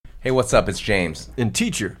Hey, what's up? It's James. And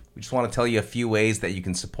Teacher. We just want to tell you a few ways that you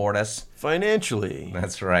can support us. Financially.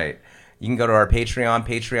 That's right. You can go to our Patreon,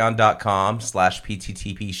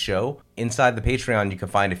 patreon.com/PTTP show. Inside the Patreon, you can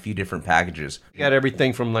find a few different packages. You got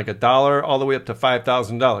everything from like $1 all the way up to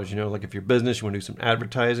 $5,000. You know, like if you're a business, you want to do some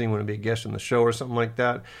advertising, you want to be a guest on the show or something like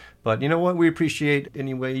that. But you know what? We appreciate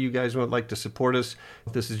any way you guys would like to support us.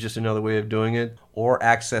 This is just another way of doing it. Or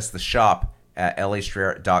access the shop at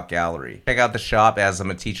lastrayer.gallery. Check out the shop as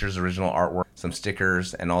some of Teacher's original artwork, some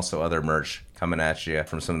stickers, and also other merch coming at you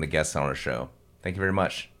from some of the guests on our show. Thank you very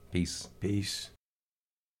much. Peace. Peace.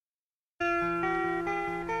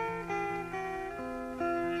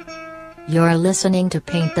 You're listening to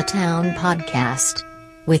Paint the Town podcast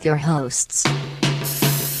with your hosts,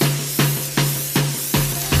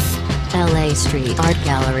 LA Street Art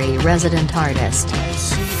Gallery resident artist,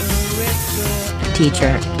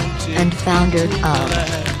 teacher, and founder of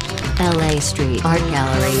LA Street Art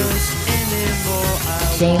Gallery,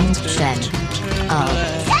 James Shen of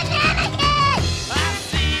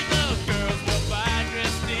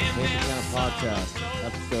Podcast,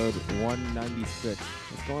 episode 196.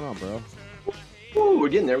 What's going on, bro? Ooh, we're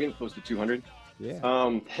getting there. We're getting close to 200.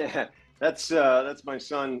 Yeah. That's my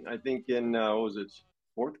son. I think in what was it,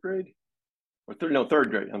 fourth grade or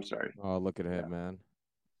third grade? I'm sorry. Oh, look at him, man.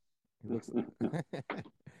 He looks.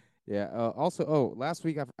 Yeah. Also, last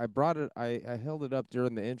week I brought it. I held it up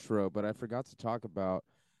during the intro, but I forgot to talk about.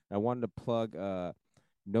 I wanted to plug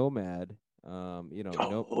Nomad.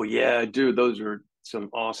 Oh yeah, dude. Those are some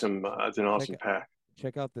awesome. It's an awesome pack.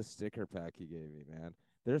 Check out the sticker pack he gave me, man.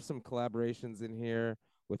 There's some collaborations in here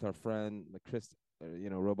with our friend Chris.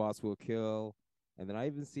 Robots Will Kill, and then I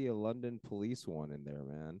even see a London Police one in there,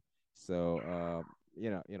 man. So,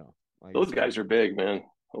 like those guys are big, man.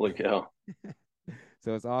 Holy cow!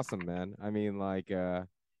 So it's awesome, man. I mean, so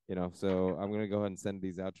I'm gonna go ahead and send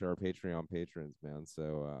these out to our Patreon patrons, man.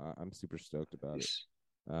 So I'm super stoked about it.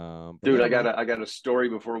 Dude, yeah, I got a story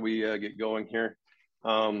before we get going here.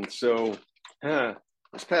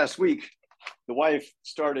 This past week, the wife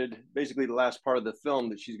started basically the last part of the film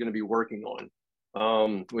that she's going to be working on,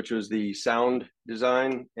 which was the sound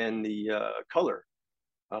design and the color.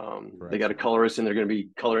 They got a colorist and they're going to be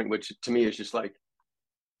coloring, which to me is just like,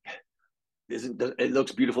 it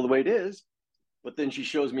looks beautiful the way it is. But then she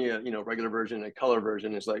shows me a regular version and a color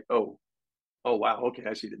version. It's like, oh wow, okay,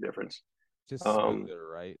 I see the difference. Just smoother,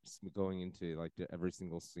 right? Going into like every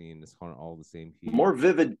single scene, it's kind of all the same hue. More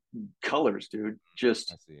vivid colors, dude.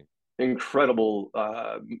 Just incredible.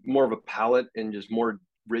 More of a palette and just more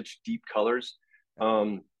rich, deep colors.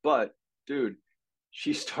 But dude,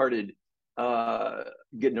 she started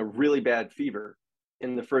getting a really bad fever.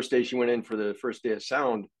 And the first day she went in for the first day of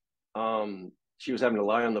sound, she was having to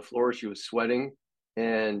lie on the floor. She was sweating,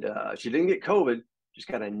 and she didn't get COVID. Just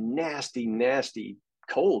got a nasty, nasty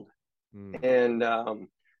cold. And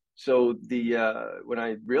so when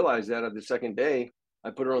I realized that on the second day, I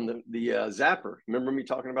put her on the zapper. Remember me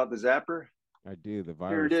talking about the zapper? I do. The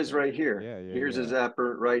virus. Here it is, thing. right here. Yeah. Here's a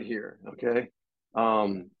zapper right here. Okay.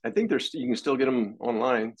 I think you can still get them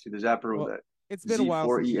online. See the zapper with that. It's been a while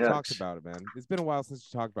since you Z4EX. talked about it, man. It's been a while since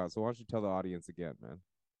you talked about it. So why don't you tell the audience again, man?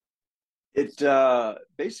 It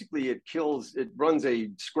basically it runs a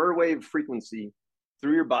square wave frequency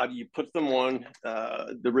through your body. You put them on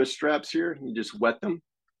the wrist straps here. You just wet them,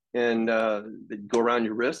 and they go around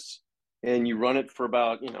your wrists, and you run it for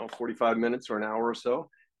about 45 minutes or an hour or so,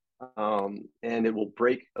 and it will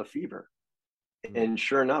break a fever. And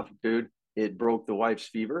sure enough, dude, it broke the wife's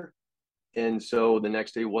fever, and so the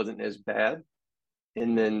next day wasn't as bad,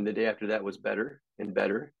 and then the day after that was better and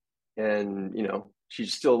better, and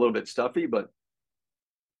she's still a little bit stuffy, but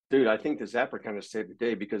dude, I think the zapper kind of saved the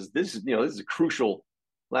day, because this is a crucial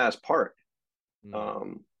last part.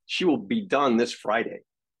 She will be done this Friday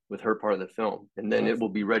with her part of the film, and then it will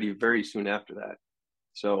be ready very soon after that.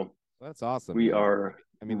 So that's awesome. We are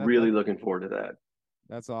really looking forward to that.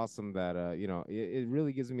 That's awesome that it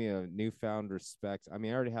really gives me a newfound respect. I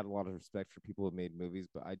mean, I already had a lot of respect for people who made movies,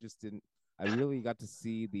 but I really got to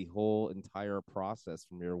see the whole entire process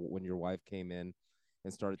from when your wife came in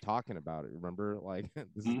and started talking about it. Remember, like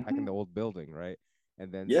this is back in the old building, right?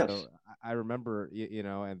 And then so I remember,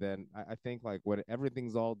 and then I think like when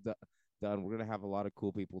everything's all done, we're gonna have a lot of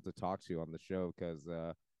cool people to talk to on the show, because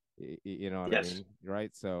you know what I mean,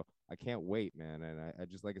 right? So I can't wait, man. And I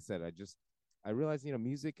just, like I said, I realize,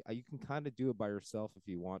 music, you can kind of do it by yourself if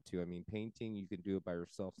you want to. I mean, painting, you can do it by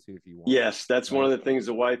yourself too if you want. Yes, that's one of the things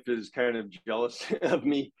the wife is kind of jealous of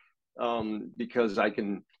me, because I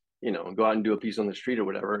can, go out and do a piece on the street or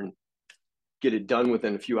whatever and get it done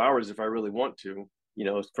within a few hours if I really want to,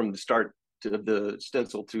 from the start of the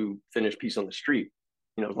stencil to finished piece on the street,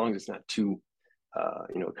 as long as it's not too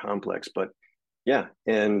complex. But yeah,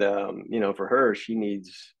 and for her, she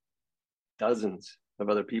needs dozens of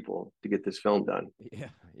other people to get this film done. Yeah.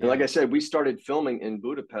 And like I said, we started filming in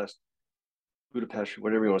Budapest,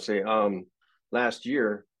 whatever you want to say, last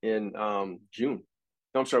year in June.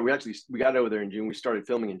 No, I'm sorry, we got over there in June. We started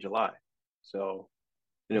filming in July. So,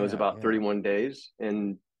 it was about 31 days.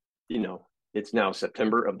 And, it's now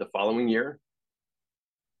September of the following year.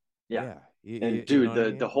 Yeah. And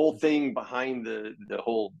dude, the whole thing behind the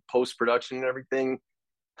whole post-production and everything,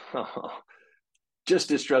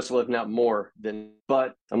 just as stressful, if not more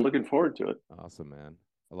but I'm looking forward to it. Awesome, man.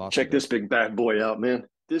 Check this big bad boy out, man.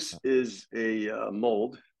 This is a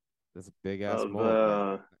mold. That's a big ass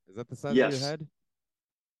mold. Is that the size of your head?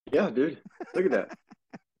 Yeah, dude. Look at that.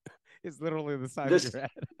 It's literally the size of your head.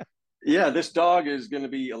 Yeah, this dog is going to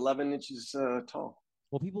be 11 inches tall.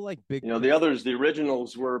 Well, people like big. The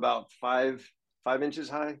originals were about 5 inches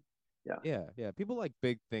high. Yeah. People like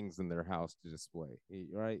big things in their house to display,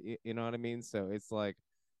 right? You know what I mean? So it's like,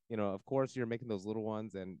 of course you're making those little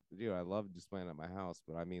ones, and dude, I love displaying at my house.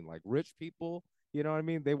 But I mean, like rich people, you know what I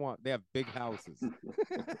mean? They have big houses,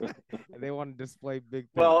 and they want to display big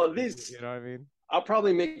things. Well, these, you know what I mean? I'll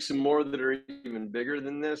probably make some more that are even bigger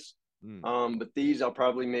than this. But these I'll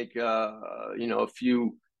probably make a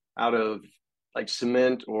few out of like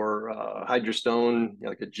cement or hydrostone,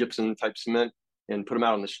 like a gypsum type cement, and put them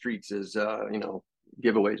out on the streets as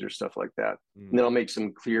giveaways or stuff like that. And then I'll make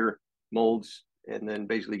some clear molds, and then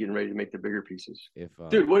basically getting ready to make the bigger pieces.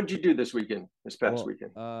 Dude, what did you do this past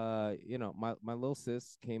weekend? My little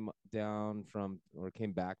sis came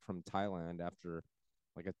back from Thailand after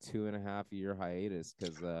like a 2.5-year hiatus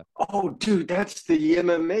because oh dude, that's the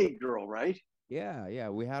MMA girl, right? Yeah,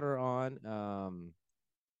 we had her on.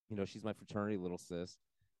 She's my fraternity little sis,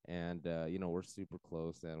 and we're super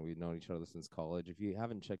close, and we've known each other since college. If you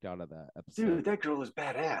haven't checked out that episode, dude, that girl is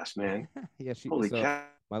badass, man. Yeah, holy cow.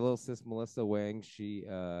 My little sis Melissa Wang, she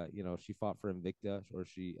she fought for Invicta, or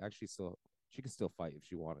she can still fight if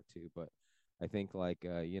she wanted to, but I think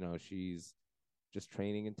she's just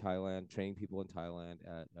training in Thailand, training people in Thailand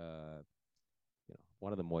at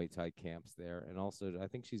one of the Muay Thai camps there. And also I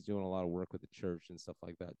think she's doing a lot of work with the church and stuff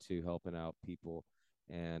like that too, helping out people.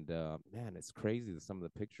 And man, it's crazy some of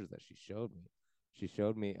the pictures that she showed me. She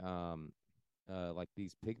showed me like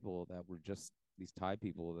these people that were just these Thai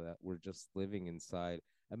people that were just living inside.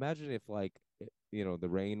 Imagine if the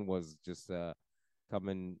rain was just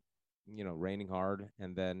coming, raining hard,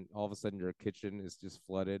 and then all of a sudden your kitchen is just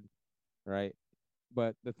flooded, right?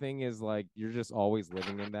 But the thing is, you're just always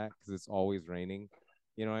living in that because it's always raining,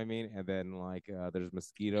 you know what I mean? And then there's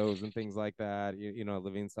mosquitoes and things like that,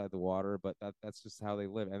 living inside the water. But that's just how they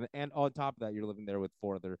live. And on top of that, you're living there with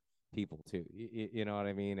 4 other people too. You know what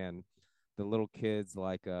I mean? And the little kids,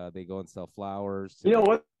 they go and sell flowers. You know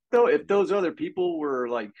what though? If those other people were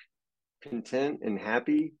content and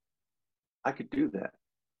happy, I could do that.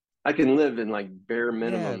 I can live in bare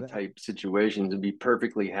minimum type situations and be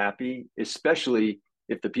perfectly happy, especially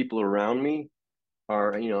if the people around me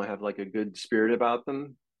are, have a good spirit about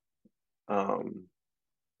them.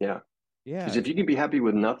 Yeah. Because if you can be happy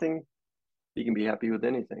with nothing, you can be happy with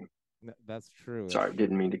anything. That's true. Sorry,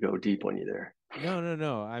 didn't mean to go deep on you there.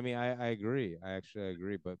 No. I mean, I agree. I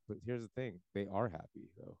agree. But here's the thing: they are happy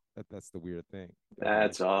though. That's the weird thing.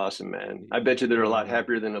 That's awesome, man. I bet you they're a lot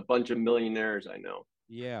happier than a bunch of millionaires I know.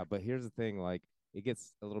 Yeah, but here's the thing: it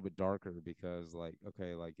gets a little bit darker because,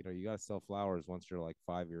 you gotta sell flowers once you're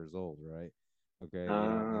 5 years old, right? Okay,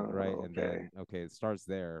 right, okay. And then it starts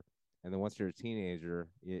there, and then once you're a teenager,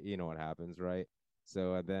 you know what happens, right?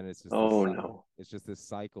 So and then it's just it's just this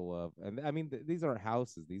cycle of, and I mean these are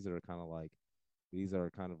houses. These are kind of I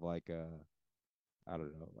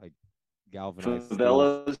don't know, galvanized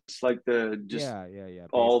favelas,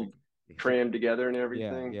 all crammed together and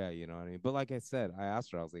everything. Yeah, you know what I mean. But like I said, I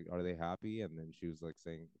asked her, I was like, "Are they happy?" And then she was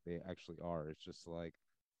saying they actually are. It's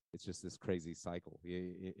just this crazy cycle.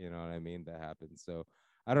 You know what I mean? That happens. So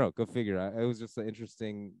I don't know. Go figure. It was just an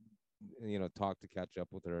interesting, talk to catch up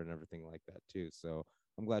with her and everything like that too. So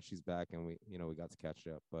I'm glad she's back and we got to catch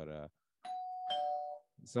up. But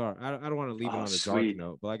sorry, I don't want to leave it on a dark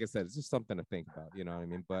note. But like I said, it's just something to think about. You know what I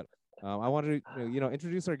mean? But I wanted to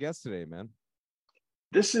introduce our guest today, man.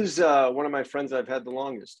 This is one of my friends I've had the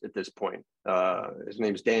longest at this point. His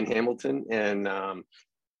name's Dan Hamilton, and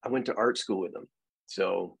I went to art school with him.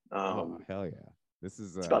 So, oh hell yeah! This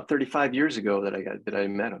is it's about 35 years ago that I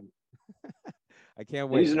met him. I can't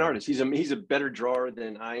wait. And he's an artist. He's a better drawer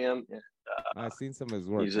than I am. I've seen some of his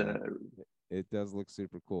work. It does look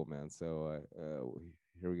super cool, man. So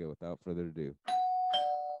Here we go. Without further ado.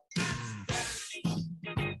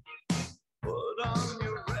 Put on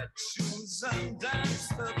your red shoes and dance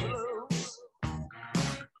the blues.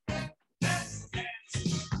 Dance,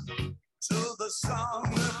 dance to the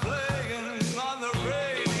song they're playing on the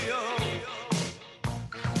radio.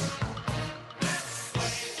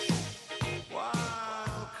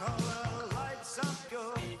 While color lights up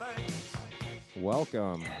your face.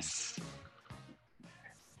 Welcome.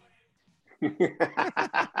 Can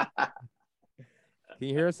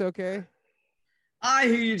you hear us okay? I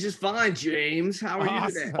hear you just fine, James. How are you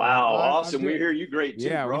today? Awesome. Wow, I'm awesome. We doing- hear you great too,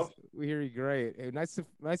 Yeah, bro. we hear you great. Hey, nice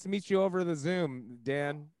to meet you over the Zoom,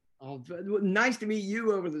 Dan. Oh, nice to meet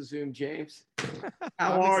you over the Zoom, James.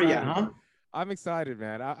 How I'm are you, excited. huh? I'm excited,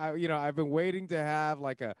 man. I've been waiting to have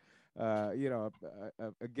like a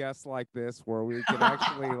guest like this where we can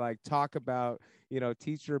actually like talk about,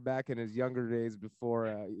 Teacher back in his younger days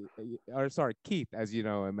before, Keith, as you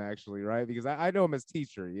know him actually, right? Because I know him as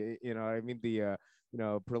Teacher, the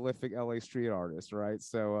prolific LA street artist, right?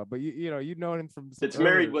 So, but you've known him from. It's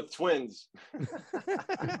married with twins.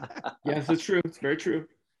 Yes, it's true. It's very true.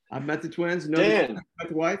 I've met the twins. Dan, Met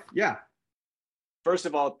the wife. Yeah. first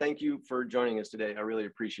of all, thank you for joining us today. I really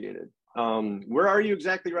appreciate it. Where are you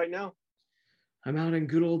exactly right now? I'm out in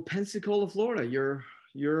good old Pensacola, Florida.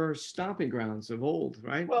 Your stomping grounds of old,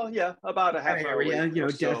 right? Well, yeah, about a half hour away. area,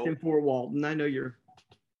 or so. Destin, Fort Walton. I know you're.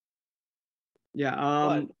 Yeah.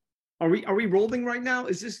 But- Are we rolling right now?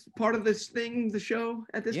 Is this part of this thing, the show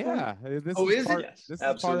at this point? Yeah, this Oh, is is it? part, Yes, this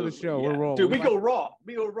is part of the show. yeah. We're rolling. Dude, we go raw.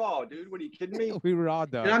 We go raw, dude. What are you kidding me? We raw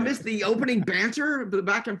dog. Did I miss the opening banter, the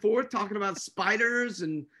back and forth, talking about spiders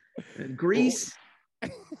and grease?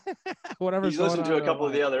 Whatever. He's listened to a couple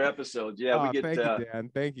of the other episodes. Yeah, we get. Thank you, Dan.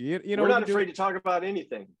 Thank you. We're not afraid to talk about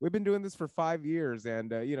anything. We've been doing this for 5 years,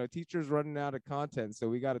 and teachers running out of content, so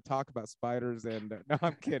we got to talk about spiders. And no,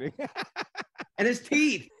 I'm kidding. And his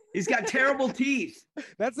teeth. He's got terrible teeth.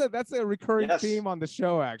 That's a recurring Yes. theme on the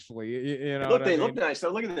show, actually. You know, Look, what I they mean? look nice. So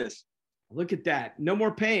look at this. Look at that. No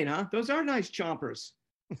more pain, huh? Those are nice chompers.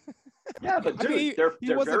 Yeah, but I dude, mean, they're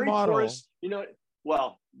he was a very model. porous.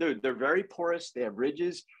 Well, dude, they're very porous. They have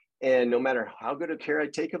ridges, and no matter how good of care I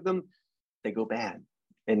take of them, they go bad.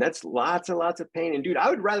 And that's lots and lots of pain. And dude, I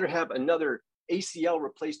would rather have another ACL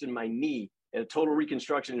replaced in my knee and a total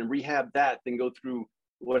reconstruction and rehab that than go through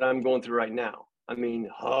what I'm going through right now. I mean,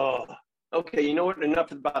 okay, you know what?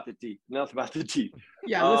 Enough about the teeth. Enough about the teeth.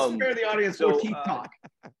 Yeah, let's spare the audience more teeth talk.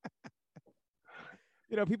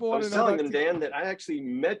 People I want was to know. telling about them, Dan, that I actually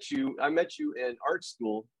met you. I met you in art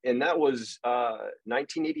school, and that was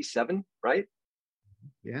 1987, right?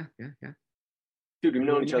 Yeah. Dude, we've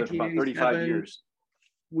known each other for about 35 1987. years.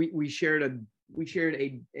 We shared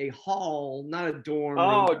a hall, not a dorm.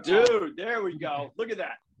 Oh, room. dude, there we go. Look at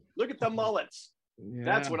that. Look at the mullets. Yeah,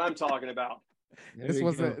 That's what I'm talking about. there This we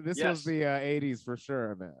was go. the Yes. 80s for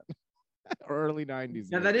sure, man, or early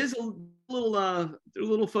 90s. Now that is a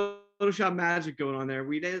little Photoshop magic going on there.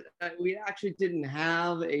 We actually didn't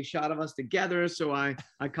have a shot of us together, so I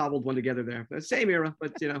cobbled one together there. The same era,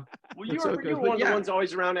 but Well, you That's so were good. one of But the yeah. ones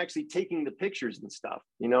always around actually taking the pictures and stuff.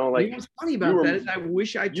 like what's funny about were- that is I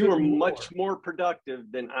wish I you took were more. much more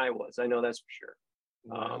productive than I was. I know that's for sure.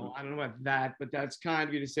 Well, I don't know about that, but that's kind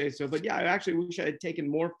of you to say so. But yeah, I actually wish I had taken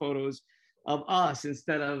more photos of us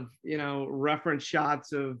instead of reference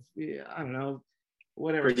shots of I don't know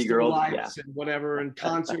whatever Pretty still girls, lifes and whatever and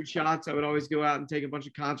concert shots. I would always go out and take a bunch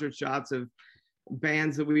of concert shots of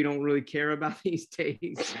bands that we don't really care about these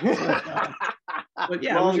days. But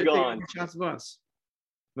yeah, I Long wish I'd taken gone. more shots of us.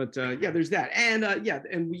 But yeah, there's that, and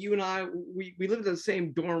and you and I we lived in the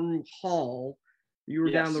same dorm hall. You were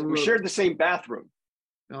Yes, down the road. we shared the same bathroom.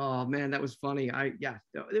 Oh man, that was funny.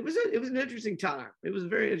 It was an interesting time. It was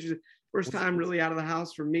very interesting. First time really out of the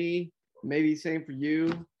house for me. Maybe same for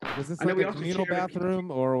you. Was this I know like we a also communal shared a- bathroom,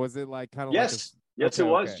 or was it like kind of Yes, yes, okay,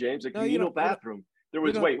 it was, okay. James. A No, you communal don't- you don't- bathroom. There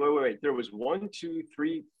was don't- wait. There was 1, 2,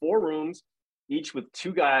 3, 4 rooms, each with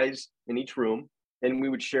 2 guys in each room, and we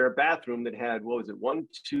would share a bathroom that had 1,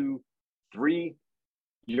 2, 3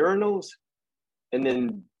 urinals, and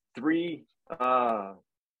then 3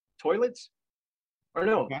 toilets. Or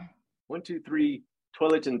no, Okay. 1, 2, 3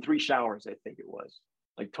 toilets and 3 showers. I think it was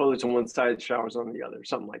like toilets on one side, showers on the other,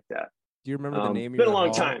 something like that. Do you remember the name of Been your a long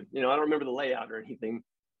hall? time. I don't remember the layout or anything.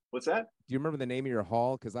 What's that? Do you remember the name of your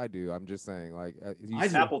hall? Because I do. I'm just saying, like, you I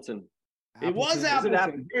said do. Appleton. It was Appleton?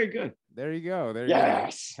 Appleton. Very good. There you go. There you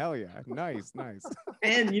Yes. go. Hell yeah. Nice.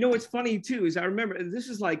 And you know what's funny too is I remember this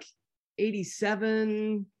is like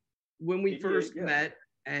 87 when we 88, first yeah. met.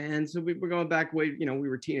 And so we were going back way, you know, we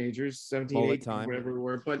were teenagers, 17, Bullet 18, time. whatever we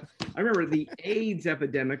were. But I remember the AIDS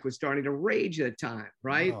epidemic was starting to rage at the time,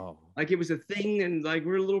 right? Oh. Like it was a thing, and like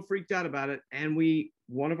we were a little freaked out about it. And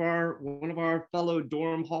one of our fellow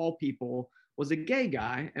dorm hall people was a gay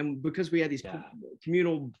guy, and because we had these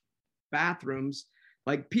communal bathrooms,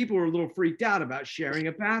 like people were a little freaked out about sharing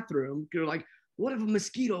a bathroom. They're like, what if a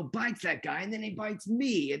mosquito bites that guy and then he bites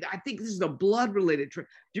me? And I think this is a blood related trip.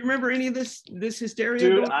 Do you remember any of this hysteria?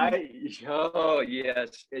 Dude, oh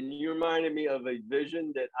yes. And you reminded me of a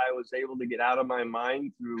vision that I was able to get out of my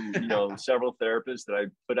mind through, you know, several therapists that I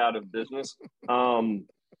put out of business.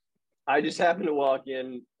 I just happened to walk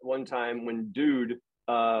in one time when dude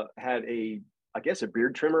had I guess a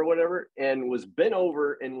beard trimmer or whatever, and was bent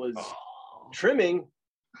over and was trimming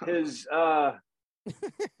his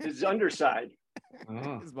underside.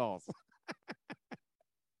 His balls.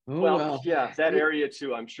 Well, yeah, that area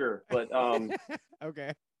too, I'm sure. But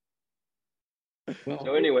okay. Well,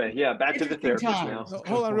 so anyway, yeah, back to the therapist now.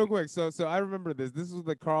 Hold on real quick. So I remember this. This was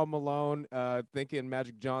the Karl Malone thinking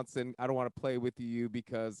Magic Johnson, I don't want to play with you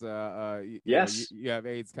because yes, you have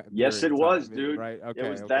AIDS. Yes, it was, dude. Right. Okay. It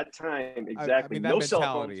was that time. Exactly. I mean, no cell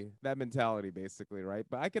phones. that mentality, basically, right?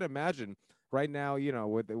 But I can imagine right now, you know,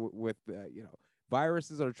 with you know,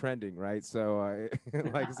 viruses are trending, right? So,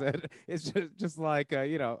 like I said, it's just like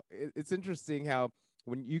you know, it's interesting how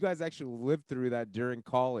when you guys actually lived through that during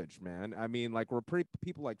college, man. I mean, like, were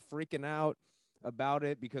people like freaking out about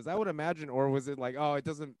it? Because I would imagine, or was it like, oh, it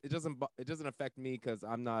doesn't affect me because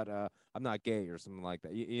I'm not gay or something like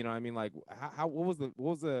that. You know what I mean? Like, what was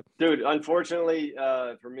the Dude, unfortunately,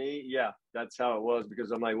 for me, yeah, that's how it was, because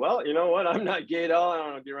I'm like, well, you know what? I'm not gay at all. I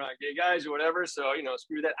don't get around gay guys or whatever. So, you know,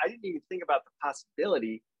 screw that. I didn't even think about the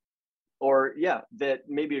possibility, or that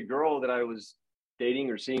maybe a girl that I was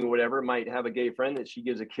dating or seeing or whatever might have a gay friend that she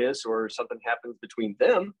gives a kiss or something happens between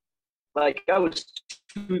them. Like, I was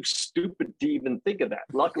too stupid to even think of that.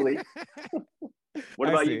 Luckily. What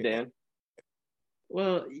about you, Dan?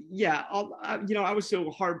 Well, yeah, you know, I was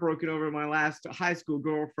so heartbroken over my last high school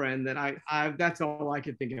girlfriend that I that's all I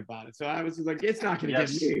could think about it. So I was just like, it's not going to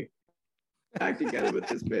get me back together with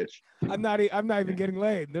this bitch. I'm not even getting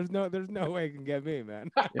laid. There's no way it can get me,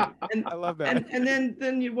 man. Yeah. And I love that. And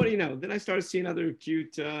then what do you know? Then I started seeing other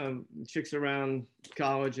cute chicks around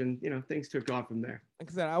college, and you know, things took off from there.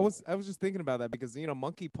 Like I said, I was just thinking about that because, you know,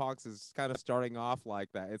 monkeypox is kind of starting off like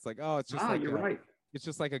that. It's like, oh, it's just like you're right. It's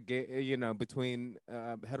just like a gay, you know, between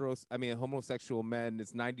homosexual men,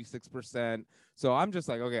 it's 96%. So I'm just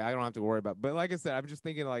like, okay, I don't have to worry about. But like I said, I'm just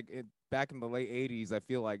thinking like back in the late 80s, I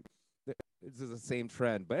feel like this is the same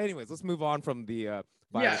trend. But anyways, let's move on from the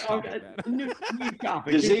virus topic, new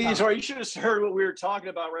topic. Disease, or you should have heard what we were talking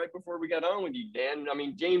about right before we got on with you, Dan. I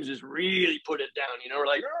mean, James just really put it down. You know, we're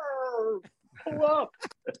like, pull up.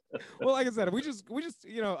 Well, like I said, we just,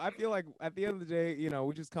 you know, I feel like at the end of the day, you know,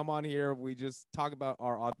 we just come on here, we just talk about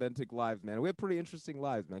our authentic lives, man. We have pretty interesting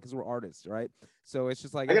lives, man, because we're artists, right? So it's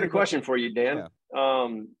just like, I got a question for you, Dan. Yeah.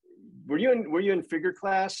 Were you in figure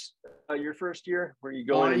class your first year? Were you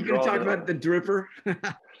going? Are you going to talk about the dripper?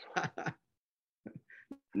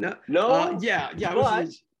 No. Yeah. But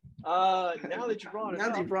now that you brought it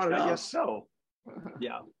up, I guess so.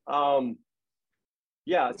 Yeah.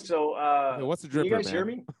 Yeah. So, hey, what's the dripper? Can you guys man? hear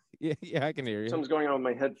me? Yeah, I can hear you. Something's going on with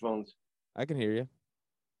my headphones. I can hear you.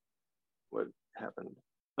 What happened?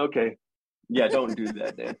 Okay. Yeah, don't do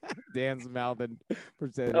that, Dan. Dan's mouthing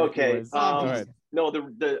percentage. Okay. Go ahead. No,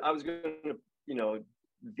 I was going to, you know,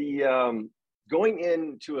 the going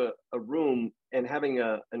into a room and having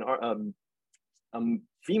a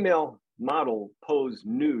female model pose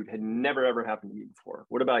nude had never ever happened to me before.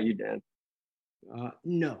 What about you, Dan?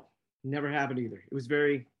 No, never happened either. It was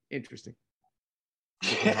very interesting.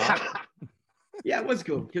 Yeah, it was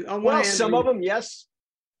cool. Well, some of them, yes.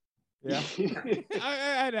 Yeah,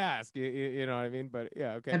 I'd ask. You know what I mean? But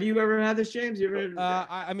yeah, okay. Have you ever had this, James? You ever?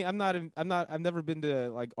 I mean, I've never been to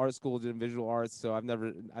like art school doing visual arts, so I've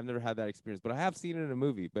never had that experience. But I have seen it in a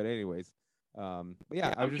movie. But anyways, but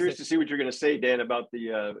yeah, I'm curious to see what you're going to say, Dan, about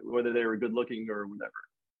the whether they were good looking or whatever.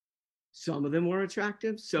 Some of them were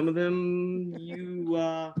attractive. Some of them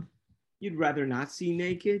you'd rather not see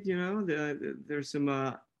naked. You know, there's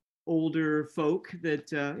some older folk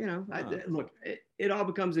that you know. Look, it all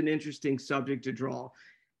becomes an interesting subject to draw.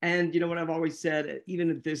 And you know what I've always said,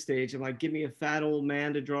 even at this stage, I'm like, give me a fat old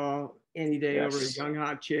man to draw any day over a young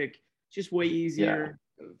hot chick. Just way easier,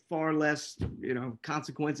 far less, you know,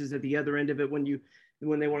 consequences at the other end of it when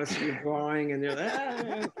they want to see a drawing and they're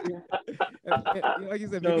like you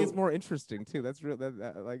said, maybe it's more interesting too. That's real.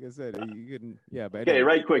 Like I said, you couldn't. Yeah, but okay,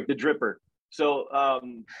 right quick, the dripper. So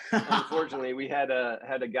unfortunately, we had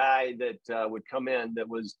a guy that would come in that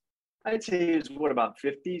was, I'd say he was what, about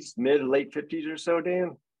 50s, mid late 50s or so,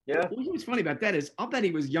 Dan. Yeah. What's funny about that is I'll bet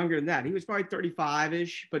he was younger than that. He was probably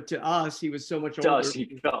 35-ish, but to us, he was so much older. To us,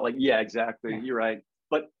 he felt like, yeah, exactly. You're right.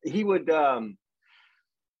 But he would,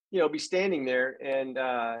 be standing there, and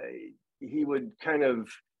he would kind of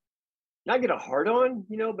not get a hard on,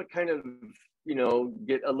 but kind of,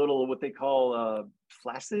 get a little what they call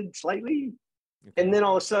flaccid slightly. Okay. And then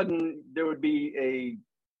all of a sudden there would be a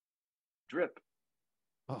drip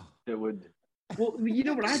that would Well, you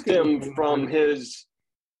know what I stem think from his.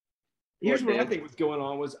 Here's what I think was going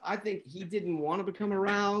on was I think he didn't want to become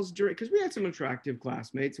aroused during, because we had some attractive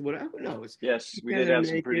classmates and whatever. Who knows? Yes, we did have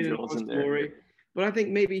some pretty girls in there. Glory. But I think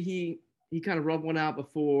maybe he kind of rubbed one out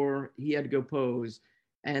before he had to go pose.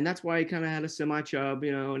 And that's why he kind of had a semi-chub,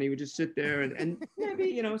 and he would just sit there and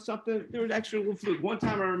maybe, something, there was extra little fluke. One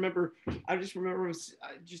time I just remember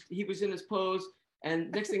he was in his pose,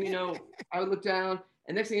 and next thing you know, I would look down,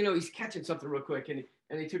 and next thing you know, he's catching something real quick, and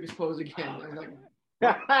he took his pose again. I was like,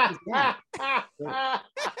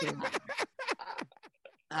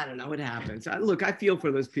 I don't know. It happens. Look, I feel for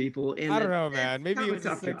those people. And I don't know, man. Maybe he was a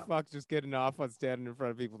tough sick job. fuck just getting off on standing in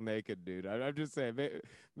front of people naked, dude. I'm just saying,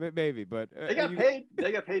 maybe, but they got paid.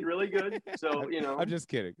 They got paid really good. So I'm just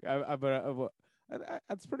kidding. But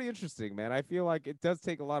that's pretty interesting, man. I feel like it does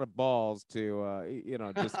take a lot of balls to,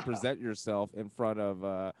 just present yourself in front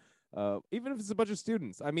of. Even if it's a bunch of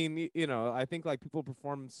students. I mean, I think like people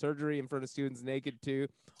perform surgery in front of students naked too,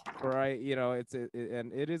 right?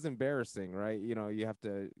 And it is embarrassing, right? You have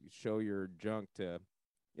to show your junk to,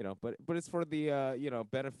 but it's for the,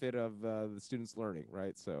 benefit of the students learning,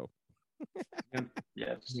 right? So.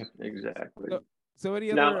 Yes, exactly. So any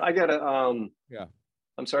other? Now I gotta. Yeah.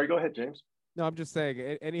 I'm sorry. Go ahead, James. No, I'm just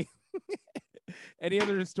saying. Any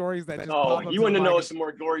other stories that? Just You want to know some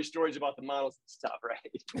more gory stories about the models and stuff, right?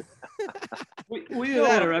 Either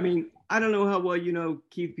that, or I mean, I don't know how well you know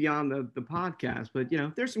Keith beyond the podcast, but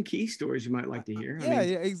there's some Keith stories you might like to hear.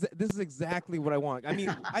 This is exactly what I want. I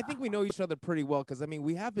mean, I think we know each other pretty well because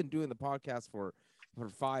we have been doing the podcast for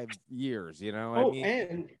 5 years.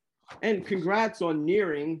 And congrats on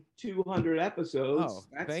nearing 200 episodes.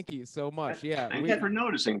 Thank you so much. Yeah, thank you for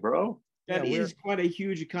noticing, bro. That is quite a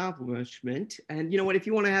huge accomplishment. And you know what? If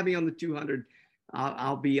you want to have me on the 200,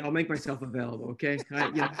 I'll make myself available. Okay.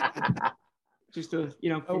 Just to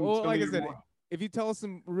like I said, if you tell us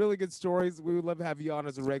some really good stories, we would love to have you on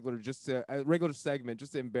as a regular segment,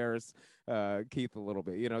 just to embarrass Keith a little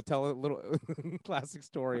bit. Tell a little classic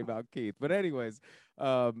story about Keith. But anyways, like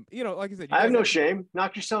I said, I have no shame.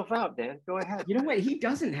 Knock yourself out, Dan. Go ahead. You know what? He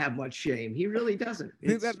doesn't have much shame. He really doesn't.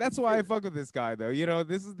 That's why I fuck with this guy, though.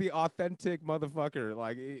 This is the authentic motherfucker.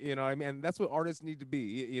 Like, and that's what artists need to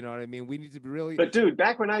be. You know what I mean? We need to be really. But dude,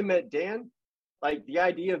 back when I met Dan, like the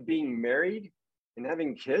idea of being married and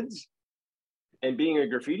having kids and being a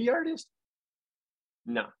graffiti artist,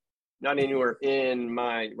 no, not anywhere in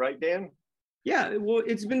my right, Dan. Yeah, well,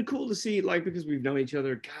 it's been cool to see, like, because we've known each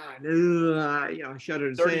other. God, I shudder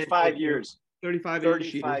to say 35 years. 35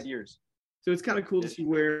 years. So it's kind of cool to see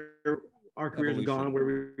where our careers have gone,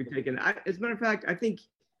 where we've taken. As a matter of fact, I think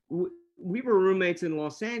we were roommates in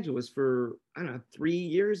Los Angeles for 3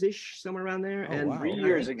 years ish, somewhere around there. Oh, wow. 3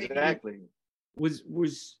 years exactly. Was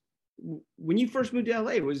when you first moved to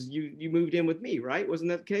LA? Was you moved in with me, right? Wasn't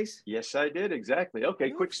that the case? Yes, I did. Exactly.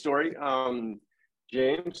 Okay, quick story,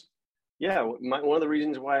 James. Yeah, one of the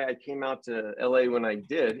reasons why I came out to LA when I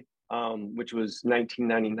did, which was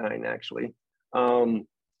 1999 actually. I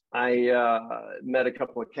met a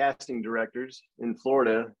couple of casting directors in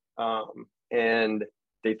Florida, and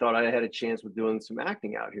they thought I had a chance with doing some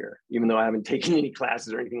acting out here, even though I haven't taken any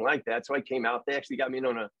classes or anything like that. So I came out. They actually got me in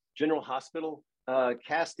on a General Hospital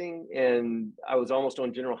casting, and I was almost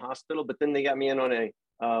on General Hospital, but then they got me in on a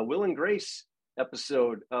Will and Grace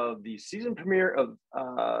episode of the season premiere of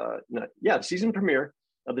season premiere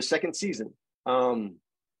of the second season. I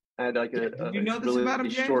had like Did you know this really about him,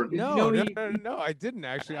 James? Short. No, I didn't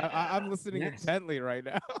actually. I'm listening intently right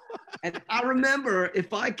now. And I remember,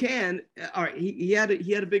 if I can, all right, he had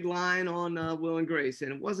a big line on Will and Grace,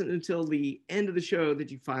 and it wasn't until the end of the show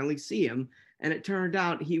that you finally see him, and it turned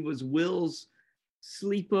out he was Will's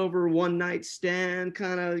sleepover one night stand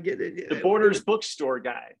kind of the Borders bookstore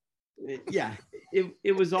guy. Yeah,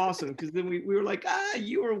 it was awesome because then we were like,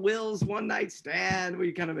 you were Will's one night stand.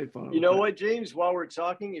 We kind of made fun of him. You know what, James? While we're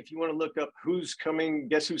talking, if you want to look up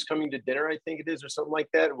guess who's coming to dinner, I think it is, or something like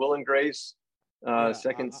that. Will and Grace,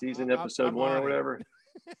 second season, episode 1 or whatever.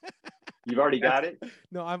 You've already got it?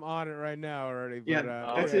 No, I'm on it right now already. But,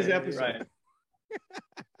 yeah, that's his episode. Right.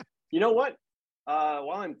 You know what?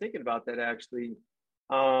 while I'm thinking about that, actually,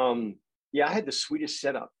 yeah, I had the sweetest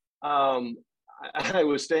setup. I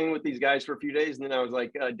was staying with these guys for a few days, and then I was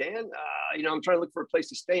like, Dan, I'm trying to look for a place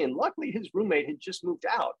to stay, and luckily his roommate had just moved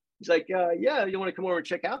out. He's like, yeah, you want to come over and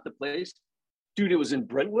check out the place? Dude, it was in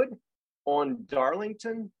Brentwood on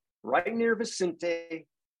Darlington, right near Vicente.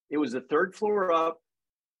 It was the third floor up.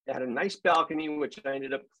 It had a nice balcony, which I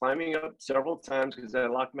ended up climbing up several times because I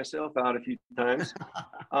locked myself out a few times.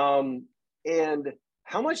 And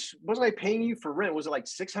how much was I paying you for rent? Was it like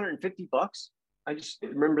 $650? I just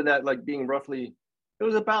remember that like being roughly, it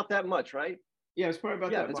was about that much, right? Yeah, it's probably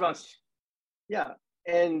about Yeah, that it's much. about, yeah.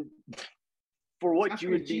 And for what Not you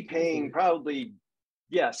very would be cheap, paying, is it? probably,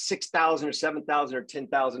 yeah, $6,000 or $7,000 or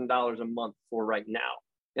 $10,000 a month for right now.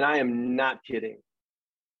 And I am not kidding.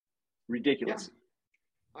 Ridiculous.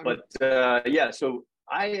 I'm- But yeah, so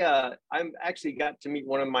I'm actually got to meet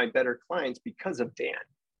one of my better clients because of Dan.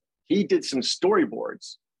 He did some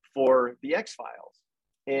storyboards for the X-Files,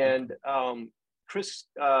 and Chris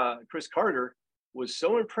Carter was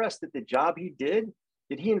so impressed at the job he did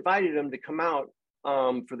that he invited him to come out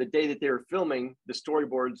for the day that they were filming the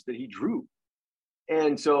storyboards that he drew.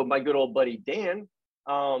 And so my good old buddy Dan,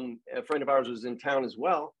 a friend of ours was in town as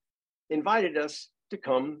well, invited us to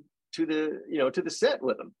come to the set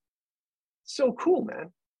with him. So cool,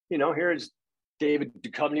 man. Here's David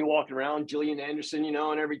Duchovny walking around, Gillian Anderson,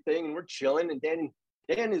 and everything, and we're chilling. And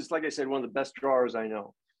Dan is, like I said, one of the best drawers I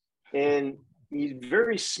know. And he's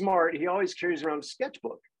very smart. He always carries around a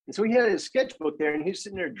sketchbook. And so he had his sketchbook there, and he's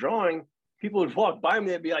sitting there drawing. People would walk by him,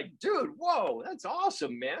 they'd be like, dude, whoa, that's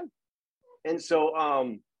awesome, man. And so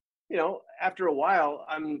after a while,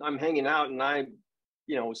 I'm hanging out, and I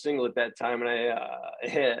was single at that time, and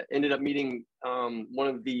I ended up meeting one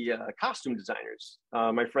of the costume designers,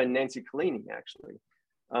 my friend Nancy Collini, actually.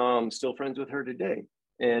 Still friends with her today.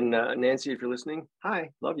 And Nancy, if you're listening, hi,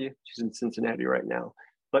 love you. She's in Cincinnati right now.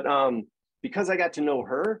 But because I got to know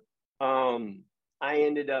her, I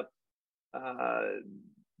ended up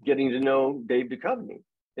getting to know Dave Duchovny.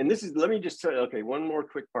 And let me just tell you, okay, one more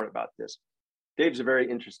quick part about this. Dave's a very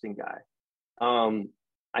interesting guy.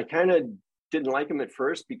 I kind of didn't like him at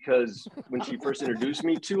first because when she first introduced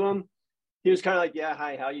me to him, he was kind of like, yeah,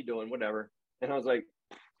 hi, how you doing? Whatever. And I was like,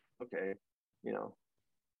 okay,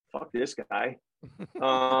 fuck this guy.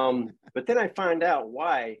 But then I find out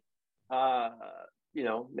why,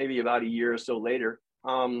 maybe about a year or so later,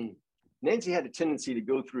 Nancy had a tendency to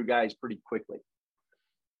go through guys pretty quickly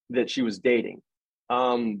that she was dating.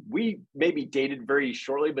 We maybe dated very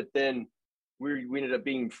shortly, but then we ended up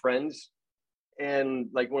being friends, and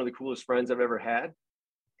like one of the coolest friends I've ever had.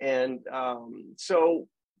 And so,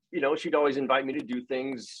 she'd always invite me to do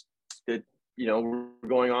things that, were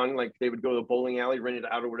going on. Like they would go to the bowling alley, rent it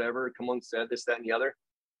out or whatever, come on set, this, that, and the other.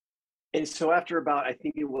 And so after about, I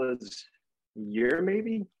think it was a year,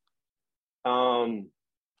 maybe,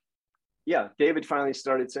 David finally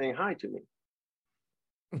started saying hi to me.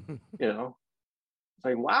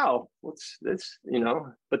 Like, wow, what's this,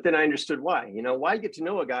 but then I understood why. Why get to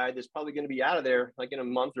know a guy that's probably going to be out of there like in a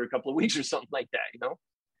month or a couple of weeks or something like that,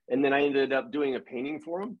 And then I ended up doing a painting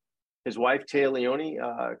for him. His wife, Taya Leone,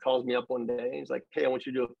 calls me up one day and he's like, hey, I want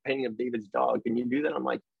you to do a painting of David's dog. Can you do that? I'm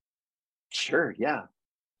like, sure, yeah.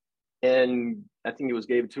 And I think it was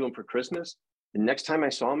gave it to him for Christmas. The next time I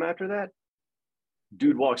saw him after that,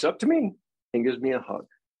 dude walks up to me and gives me a hug.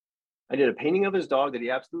 I did a painting of his dog that he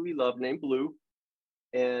absolutely loved named Blue.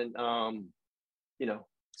 And,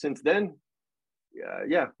 since then,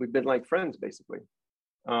 we've been like friends basically.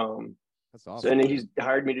 That's awesome. So, and he's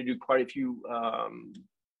hired me to do quite a few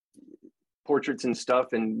portraits and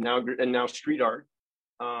stuff, and now street art.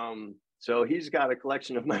 So he's got a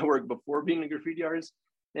collection of my work before being a graffiti artist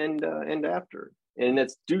and after. And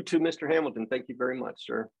that's due to Mr. Hamilton. Thank you very much,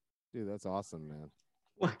 sir. Dude, that's awesome, man.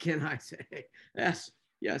 What can I say?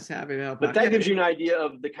 Yes, happy to help. But out. that gives you an idea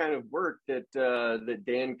of the kind of work that that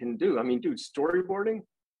Dan can do. I mean, dude, storyboarding.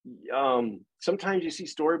 Sometimes you see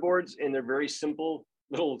storyboards and they're very simple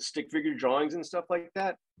little stick figure drawings and stuff like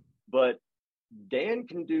that. But Dan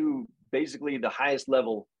can do basically the highest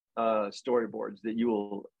level storyboards that you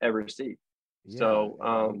will ever see. Yeah, So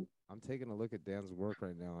I'm taking a look at Dan's work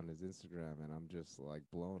right now on his Instagram, and I'm just like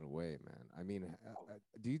blown away, man. I mean,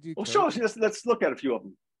 do you do? well, show us. Let's look at a few of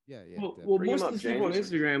them. Yeah. Well, Bring most him of up, the stuff on James.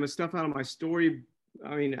 Instagram is stuff out of my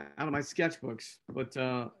out of my sketchbooks. But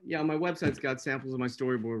my website's got samples of my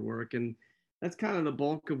storyboard work, and that's kind of the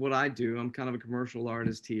bulk of what I do. I'm kind of a commercial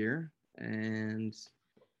artist here, and so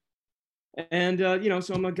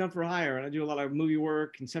I'm a gun for hire, and I do a lot of movie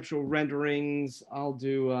work, conceptual renderings. I'll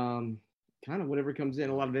do kind of whatever comes in.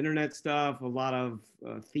 A lot of internet stuff, a lot of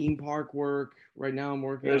theme park work. Right now, I'm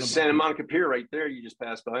working on There's Santa Monica Pier right there. You just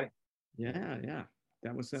passed by. Yeah.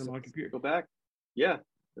 That was Santa Monica Pier. Go back. Yeah,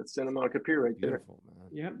 that's Santa Monica Pier right there. Beautiful, man.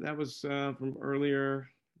 Yep, that was from earlier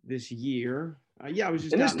this year. Yeah, I was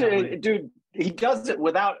just And this out in LA. dude, he does it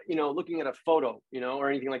without, looking at a photo, or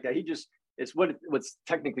anything like that. It's what's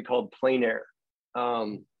technically called plein air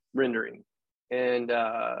rendering. And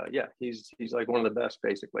yeah, he's like one of the best,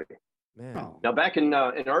 basically. Man. Oh, Now, back in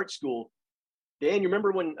art school, Dan, you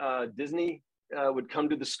remember when Disney would come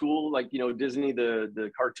to the school, like, Disney,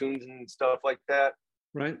 the cartoons and stuff like that?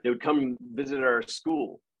 right. They would come visit our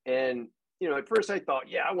school. And, at first I thought,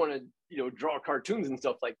 yeah, I want to, draw cartoons and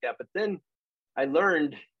stuff like that. But then I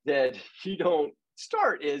learned that you don't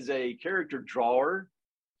start as a character drawer.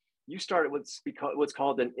 You start at what's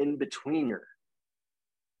called an in-betweener.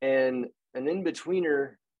 And an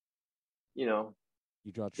in-betweener, You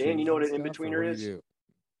draw Dan, you know what trees an and stuff, or in-betweener what is? do you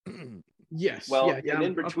do? Yes. Well, yeah. an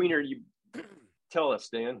in-betweener, you tell us,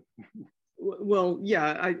 Dan. Well,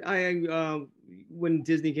 yeah. I when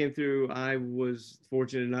Disney came through, I was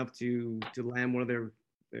fortunate enough to land one of their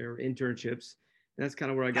internships. And that's kind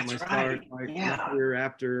of where I got That's my start, right. my Yeah. career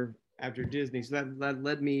after Disney. So that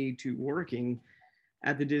led me to working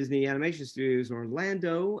at the Disney Animation Studios in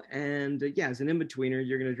Orlando. And yeah, as an in-betweener,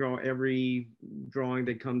 you're going to draw every drawing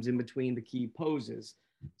that comes in between the key poses.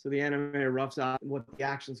 So the animator roughs out what the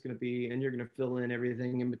action's going to be, and you're going to fill in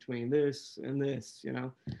everything in between this and this,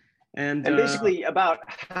 And Basically, about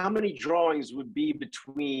how many drawings would be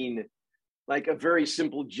between, like, a very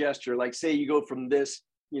simple gesture, like, say you go from this,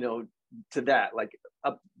 to that, like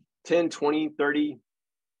up 10, 20, 30.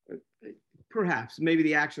 perhaps maybe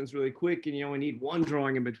the action's really quick and you only need one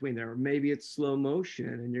drawing in between there. Or maybe it's slow motion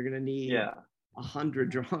and you're going to need 100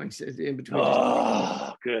 drawings in between.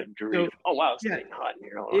 Oh, good grief. Oh, wow, it's yeah, getting hot in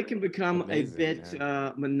here. It can become Amazing,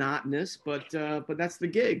 a bit monotonous, but that's the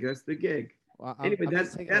gig. That's the gig. Well, Anyway, I'm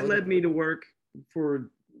just taking a that look led at me it. to work for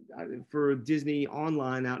Disney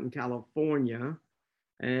Online out in California,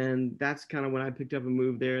 and that's kind of when I picked up and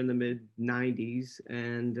moved there in the mid '90s,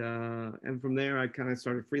 and from there I kind of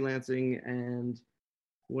started freelancing. And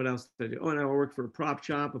what else did I do? Oh, and I worked for a prop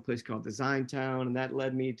shop, a place called Design Town, and that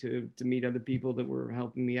led me to meet other people that were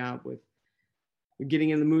helping me out with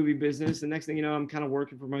getting in the movie business. The next thing you know, I'm kind of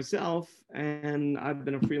working for myself, and I've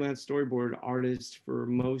been a freelance storyboard artist for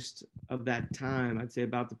most of that time. I'd say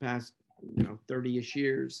about the past 30-ish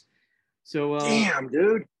years. So Damn,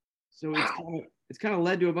 dude. so it's kind of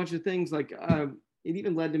led to a bunch of things. Like it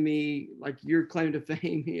even led to me, like your claim to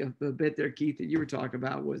fame, the bit there, Keith, that you were talking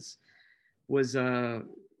about was Will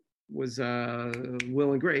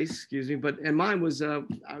and Grace, excuse me. And mine was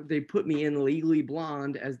they put me in Legally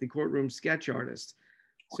Blonde as the courtroom sketch artist.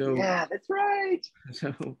 So Yeah, that's right.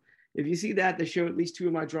 so if you see that, they show at least two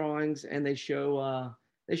of my drawings, and they show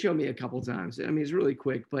me a couple times. I mean, it's really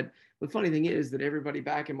quick. But the funny thing is that everybody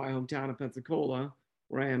back in my hometown of Pensacola,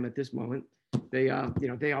 where I am at this moment, they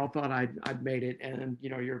they all thought I'd made it, and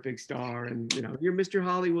you're a big star, and you're Mr.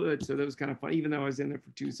 Hollywood. So that was kind of fun, even though I was in there for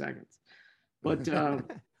 2 seconds. But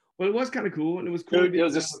but it was kind of cool, and it was cool. Dude, it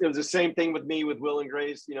was the same thing with me with Will and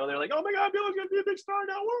Grace. They're like, "Oh my God, Bill's gonna be a big star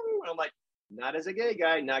now!" Woo! And I'm like, "Not as a gay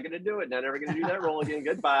guy, not gonna do it. Not ever gonna do that role again.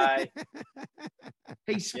 Goodbye."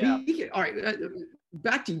 Hey, speaking. All right,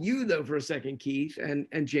 back to you though for a second, Keith and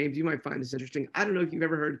James. You might find this interesting. I don't know if you've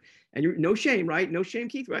ever heard, and you're no shame, right? No shame,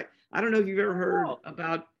 Keith, right? I don't know if you've ever heard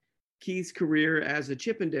about Keith's career as a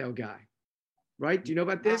Chippendale guy, right? Do you know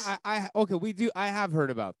about this? Okay, we do. I have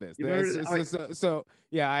heard about this. You've heard So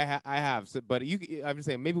yeah, I have. So, but I'm just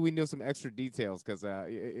saying, maybe we know some extra details because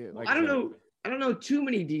like I don't know. I don't know too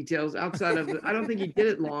many details outside of. I don't think he did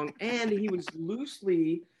it long, and he was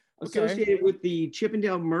loosely associated with the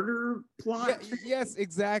Chippendale murder plot. Yeah, yes,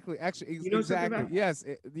 exactly. Actually, You know something exactly. about- Yes.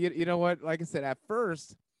 You know what? Like I said, at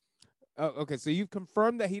first. Oh, okay, so you've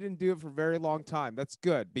confirmed that he didn't do it for a very long time. That's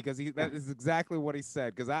good because that is exactly what he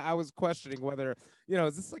said. Because I was questioning whether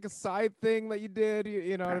is this like a side thing that you did?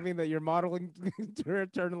 You know what I mean? That you're modeling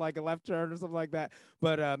turn like a left turn or something like that.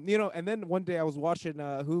 But and then one day I was watching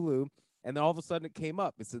Hulu. And then all of a sudden it came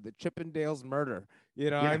up. It said the Chippendales murder.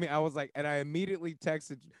 What I mean? I was like, and I immediately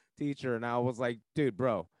texted teacher, and I was like, dude,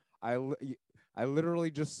 bro, I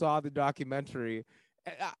literally just saw the documentary.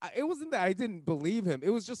 It wasn't that I didn't believe him.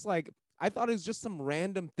 It was just like I thought it was just some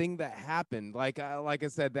random thing that happened. Like I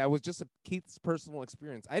said, that was just Keith's personal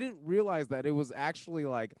experience. I didn't realize that it was actually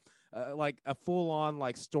like a full-on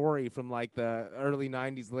like story from like the early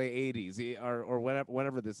 '90s, late '80s, or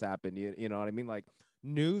whenever this happened. You know what I mean? Like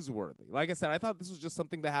newsworthy. Like I said, I thought this was just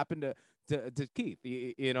something that happened to Keith.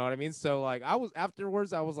 You know what I mean? So like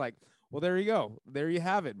afterwards, I was like, Well, there you go. There you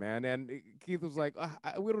have it, man. And Keith was like,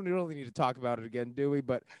 we don't really need to talk about it again, do we?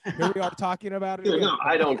 But here we are talking about it Dude, again. no,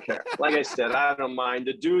 I don't care. Like I said, I don't mind.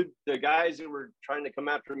 The guys that were trying to come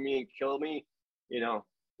after me and kill me, you know,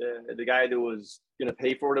 the guy that was going to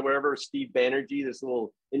pay for it or whatever, Steve Banerjee, this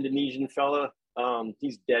little Indonesian fella,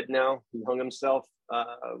 he's dead now. He hung himself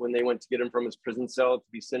when they went to get him from his prison cell to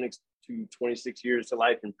be sentenced to 26 years to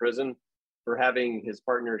life in prison for having his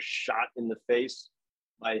partner shot in the face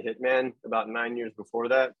by a hitman about 9 years before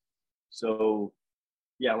that. So,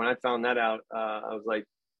 yeah, when I found that out, I was like,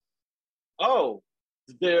 "Oh,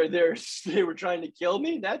 they were trying to kill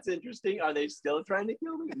me. That's interesting. Are they still trying to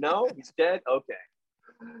kill me? No, he's dead. Okay."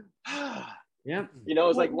 Yeah. You know,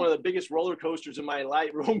 it's like one of the biggest roller coasters in my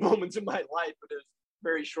life, moments in my life, but it was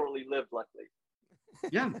very shortly lived, luckily.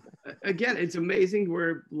 Yeah. Again, it's amazing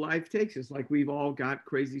where life takes us. Like we've all got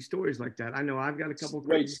crazy stories like that. I know I've got a couple.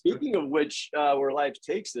 Wait, speaking of which, where life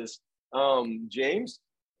takes us, James,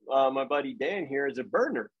 my buddy Dan here is a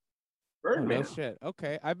burner. Burn Oh, man. no shit.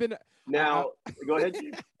 Okay. I've been Now, go ahead,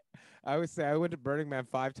 James. I would say I went to Burning Man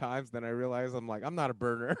 5 times, then I realized I'm not a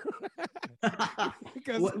burner.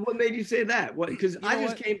 Because what made you say that? What? Because You know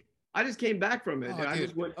I just came back from it. Oh, I dude.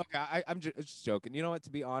 just went. Okay, I'm just joking. You know what? To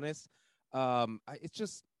be honest, it's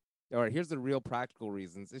just all right. Here's the real practical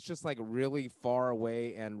reasons. It's just like really far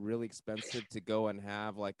away and really expensive to go and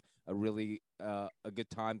have like a really a good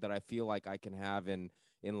time that I feel like I can have in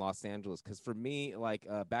Los Angeles. Because for me, like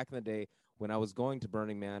back in the day when I was going to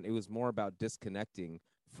Burning Man, it was more about disconnecting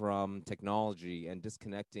from technology and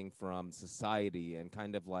disconnecting from society and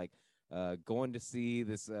kind of like going to see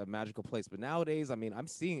this magical place. But nowadays, I mean, I'm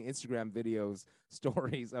seeing Instagram videos,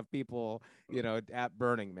 stories of people, at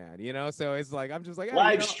Burning Man, so it's like, I'm just like, hey,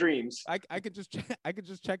 Live streams. I could just I could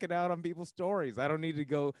just check it out on people's stories. I don't need to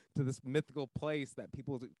go to this mythical place that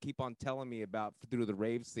people keep on telling me about through the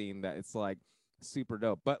rave scene that it's like super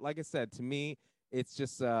dope. But like I said, to me, it's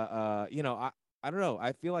just I don't know.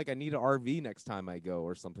 I feel like I need an RV next time I go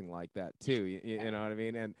or something like that too. You know what I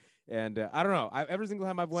mean? And I don't know. Every single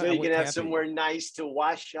time I've went, So I you went can have camping. somewhere nice to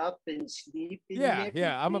wash up and sleep in.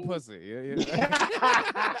 Yeah, I'm a pussy.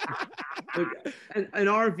 Look, an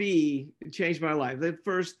RV changed my life. The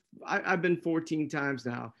first, I've been 14 times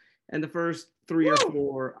now, and the first 3 or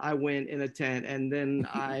 4, I went in a tent, and then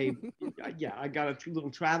I got a little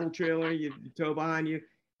travel trailer. You tow behind you.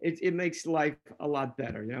 It makes life a lot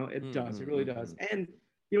better. It does. It really does. And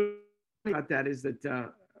about that is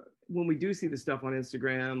that when we do see the stuff on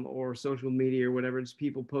Instagram or social media or whatever, it's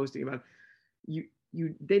people posting about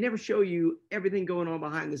they never show you everything going on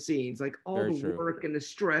behind the scenes, like all Very the true. work and the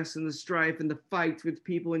stress and the strife and the fights with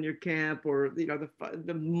people in your camp, or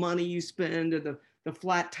the money you spend, or the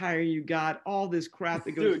flat tire you got, all this crap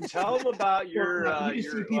that goes. Dude, tell them about your You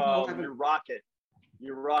see people having-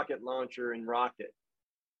 your rocket launcher and rocket.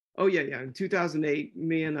 Oh yeah. In 2008,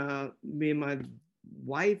 me and my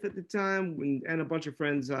wife at the time, and a bunch of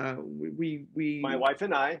friends, we My wife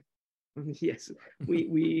and I. yes,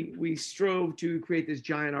 we strove to create this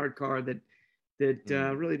giant art car that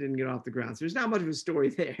really didn't get off the ground. So there's not much of a story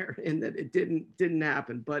there, in that it didn't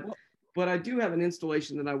happen. But I do have an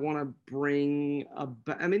installation that I want to bring up.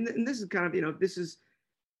 I mean, and this is kind of this is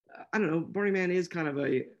I don't know. Burning Man is kind of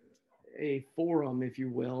a forum, if you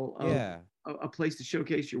will, of a place to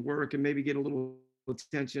showcase your work and maybe get a little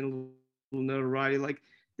attention, a little notoriety. Like,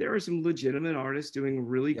 there are some legitimate artists doing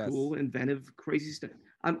really cool, inventive, crazy stuff.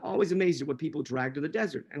 I'm always amazed at what people drag to the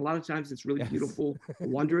desert. And a lot of times it's really beautiful,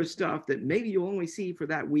 wondrous stuff that maybe you'll only see for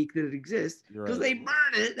that week that it exists, because they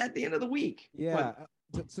burn it at the end of the week. Yeah.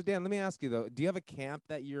 So Dan, let me ask you though, do you have a camp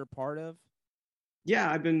that you're a part of?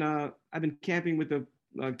 Yeah, I've been camping with a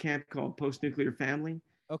camp called Post Nuclear Family.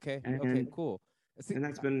 Okay. And, okay, cool. See, and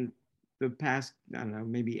that's been the past, I don't know,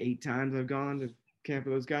 maybe 8 times I've gone to camp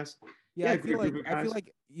with those guys. Yeah, I feel like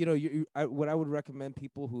what I would recommend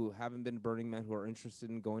people who haven't been Burning Man, who are interested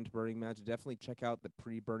in going to Burning Man, to definitely check out the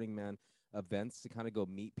pre-Burning Man events to kind of go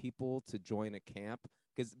meet people, to join a camp,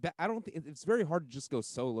 because I don't think it's very hard to just go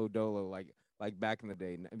solo dolo like back in the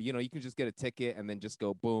day. You can just get a ticket and then just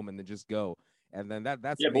go boom and then just go, and then that's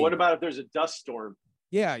But what about if there's a dust storm?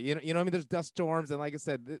 Yeah, you know what I mean? There's dust storms, and like I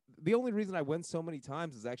said, the only reason I went so many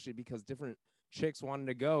times is actually because different chicks wanted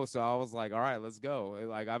to go, so I was like, all right, let's go.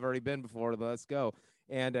 Like, I've already been before, let's go.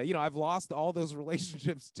 And I've lost all those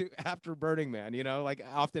relationships after Burning Man, like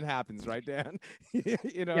often happens, right, Dan?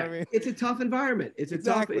 What I mean? It's a tough environment. It's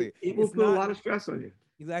exactly. It will put a lot of stress on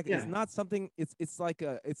you. Exactly. It's Yeah. not something. It's like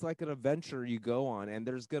an adventure you go on, and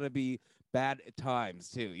there's gonna be bad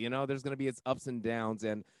times too. There's gonna be its ups and downs,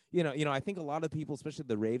 and I think a lot of people, especially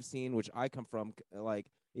the rave scene, which I come from, like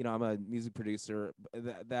I'm a music producer,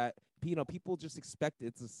 that people just expect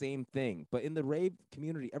it's the same thing. But in the rave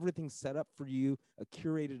community, everything's set up for you, a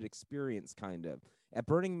curated experience, kind of. At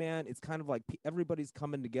Burning Man, it's kind of like everybody's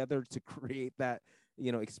coming together to create that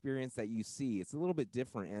experience that you see. It's a little bit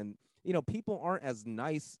different, and people aren't as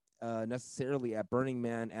nice necessarily at Burning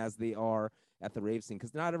Man as they are at the rave scene,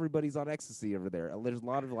 because not everybody's on ecstasy over there. There's a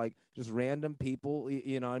lot of like just random people,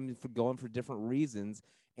 for going for different reasons.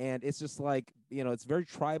 And it's just like, it's very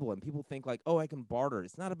tribal, and people think like, oh, I can barter.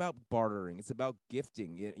 It's not about bartering. It's about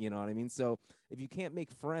gifting. You know what I mean? So if you can't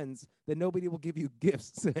make friends, then nobody will give you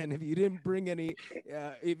gifts. And if you didn't bring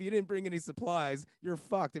any supplies, you're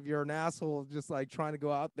fucked. If you're an asshole, just like trying to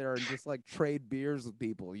go out there and just like trade beers with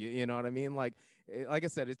people, you know what I mean? Like I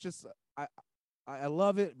said, it's just, I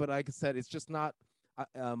love it, but like I said, it's just not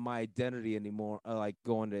my identity anymore. Like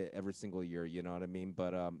going to every single year, you know what I mean?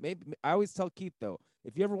 But maybe I always tell Keith though,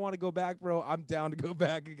 if you ever want to go back, bro, I'm down to go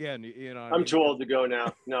back again. You know, what I I'm mean? too old to go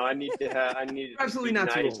now. No, I need to have. I need it to Absolutely be not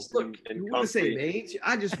too nice old. Look, and you want to say comfy. age?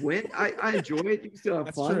 I just went. I enjoy it. You can still have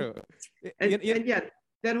That's fun. true. And yeah,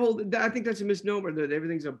 I think that's a misnomer that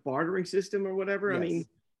everything's a bartering system or whatever. I Yes.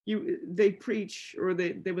 mean, they preach, or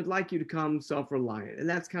they would like you to come self-reliant, and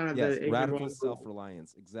that's kind of Yes, the radical ignorant-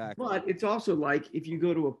 self-reliance. Exactly. But it's also like if you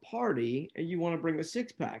go to a party and you want to bring a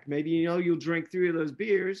six-pack, maybe you'll drink 3 of those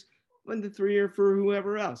beers, and the 3 are for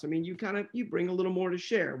whoever else. I mean, you bring a little more to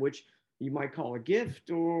share, which you might call a gift,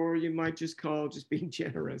 or you might just call just being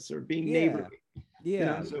generous or being Yeah. neighborly.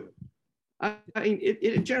 Yeah. So I mean,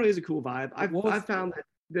 it generally is a cool vibe. I've found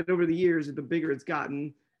that over the years, the bigger it's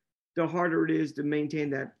gotten, the harder it is to maintain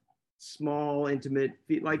that small, intimate,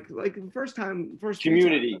 like the first few times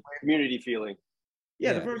Community feeling.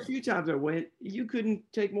 Yeah, the first few times I went, you couldn't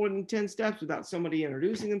take more than 10 steps without somebody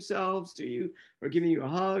introducing themselves to you, or giving you a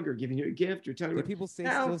hug, or giving you a gift, or telling you. Do people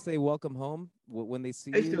Now- still say welcome home when they see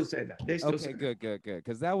They you? still say that. They still say Okay, good.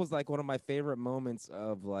 Because that was like one of my favorite moments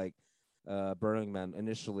of like Burning Man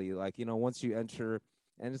initially. Like, once you enter,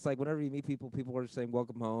 and it's like whenever you meet people, people are saying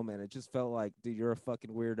welcome home, and it just felt like, dude, you're a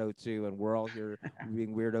fucking weirdo too, and we're all here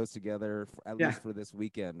being weirdos together, at least for this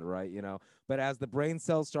weekend, right? But as the brain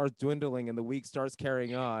cells starts dwindling and the week starts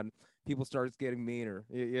carrying on, people starts getting meaner.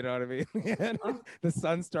 You know what I mean? And the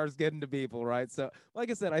sun starts getting to people, right? So,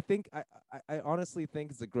 like I said, I think I honestly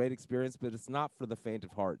think it's a great experience, but it's not for the faint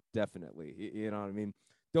of heart. Definitely, you know what I mean?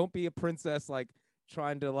 Don't be a princess like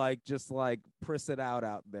trying to like just like priss it out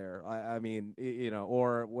there. I mean,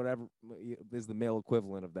 or whatever is the male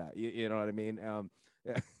equivalent of that. You know what I mean?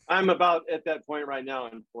 I'm about at that point right now,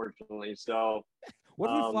 unfortunately. So what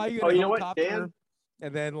if we fly you in a you know what, helicopter, Dan?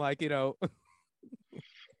 and then like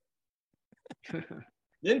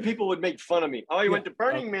Then people would make fun of me. Oh, you went to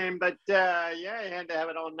Burning Man, but yeah, you had to have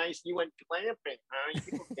it all nice. You went glamping, huh?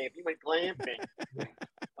 You went glamping.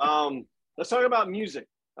 Let's talk about music.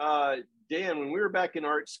 Dan, when we were back in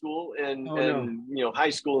art school and high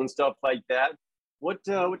school and stuff like that, what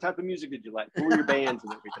type of music did you like? Who were your bands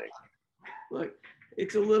and everything? Look,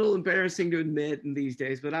 it's a little embarrassing to admit in these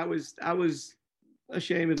days, but I was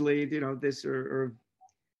ashamedly, this or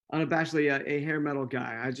unabashedly a hair metal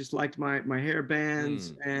guy. I just liked my hair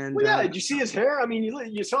bands. And well, yeah, did you see his hair? I mean,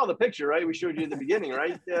 you saw the picture, right? We showed you in the beginning,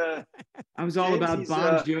 right? I was all about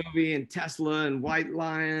Bon Jovi and Tesla and White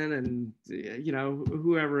Lion and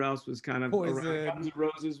whoever else was kind of Poison. around. Guns N'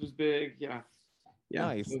 Roses was big. Yeah.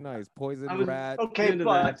 Nice. Poison, I was- Rat. Okay, into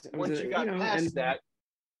but that. I once was, you got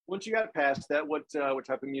past that, what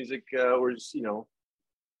type of music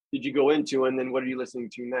did you go into, and then what are you listening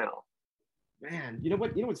to now? Man, you know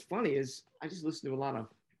what's funny is I just listen to a lot of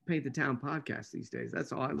Paint the Town podcasts these days.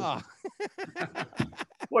 That's all I listen to.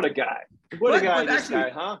 What a guy. But This actually- guy,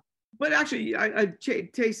 huh? But actually,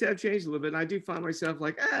 tastes have changed a little bit, and I do find myself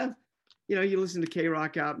like, you listen to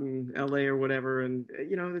K-Rock out in LA or whatever, and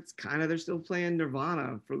it's kind of, they're still playing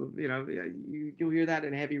Nirvana for the, you'll hear that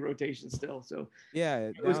in heavy rotation still. So Yeah,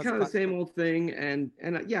 it was kind of the same old thing, and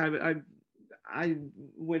yeah, I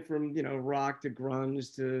went from rock to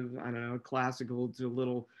grunge to, I don't know, classical to a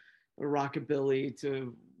little rockabilly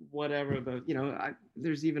to whatever. But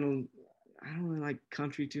there's even I don't really like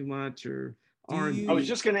country too much or R&B. I was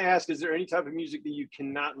just going to ask, is there any type of music that you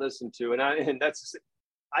cannot listen to? And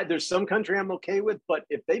there's some country I'm okay with, but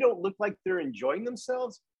if they don't look like they're enjoying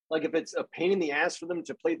themselves, like if it's a pain in the ass for them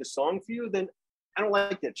to play the song for you, then I don't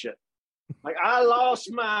like that shit. Like, I lost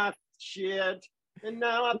my shit, and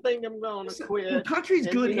now I think I'm gonna quit. Well, country's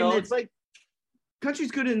good. It's like,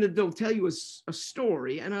 country's good in that they'll tell you a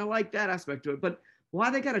story, and I like that aspect of it. But why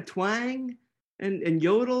they got to twang and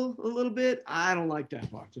yodel a little bit, I don't like that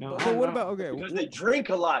part. You know. But what about Because they drink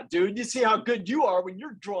a lot, dude. You see how good you are when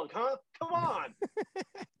you're drunk, huh? Come on.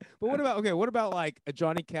 But what about like a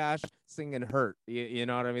Johnny Cash singing "Hurt"? You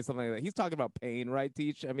know what I mean? Something like that. He's talking about pain, right,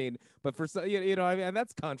 Teach? I mean, but for some, you know, I mean, and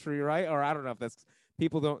that's country, right? Or I don't know if that's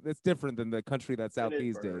people don't. It's different than the country that's out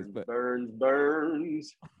these days. But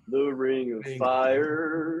burns, the ring of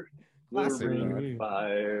fire, the Classic, ring of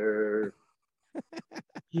fire.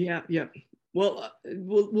 Yeah. Well,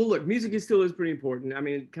 look, music still is pretty important. I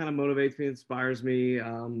mean, it kind of motivates me, inspires me.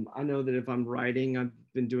 I know that if I'm writing, I've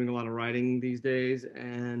been doing a lot of writing these days.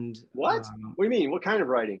 And What? What do you mean? What kind of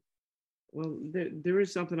writing? Well, there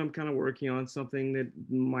is something I'm kind of working on, something that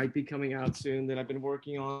might be coming out soon that I've been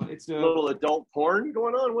working on. It's A little adult porn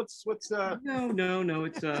going on? What's No.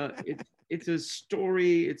 It's a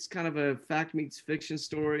story. It's kind of a fact meets fiction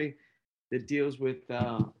story that deals with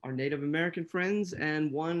our Native American friends and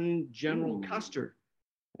one General Custer.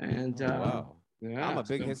 And wow, yeah, I'm a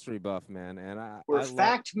big history buff, man, and where I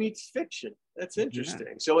fact meets fiction. That's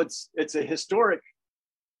interesting. So it's a historic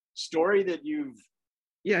story that you've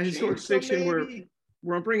historic changed some, fiction maybe?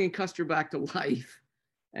 where I'm bringing Custer back to life,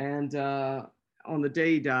 and on the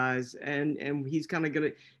day he dies, and he's kind of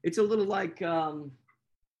gonna. It's a little like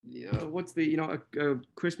what's the a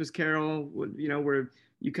Christmas Carol, where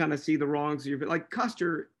you kind of see the wrongs of your, like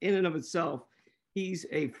Custer in and of itself. He's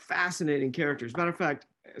a fascinating character. As a matter of fact,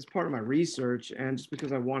 as part of my research, and just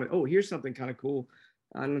because I wanted, here's something kind of cool.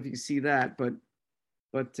 I don't know if you can see that, but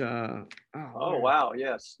wow,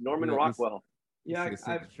 yes, Norman Rockwell. Yeah,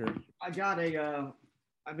 I got a.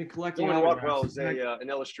 I've been collecting. Norman Rockwell is an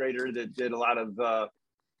illustrator that did a lot of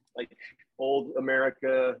like old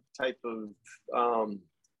America type of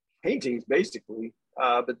paintings, basically.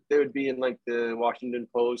 But they would be in like the Washington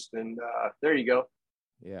Post, and there you go.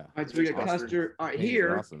 Yeah. All right, so we got Custer. All right,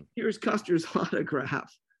 awesome. Here's Custer's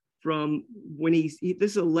autograph from when this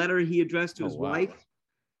is a letter he addressed to his wife.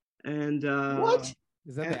 And what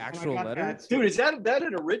is that? The actual letter, dude? Is that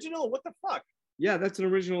an original? What the fuck? Yeah, that's an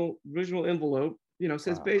original envelope.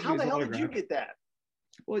 Says basically. How the hell autograph. did you get that?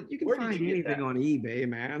 Well, you can find anything on eBay,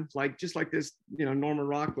 man. Like just like this, Norman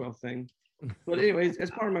Rockwell thing. But anyways, as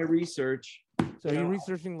part of my research. So are you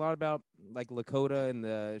researching a lot about like Lakota and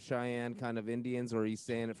the Cheyenne kind of Indians, or are you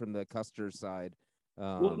saying it from the Custer side?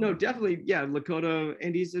 Well, no, definitely, yeah, Lakota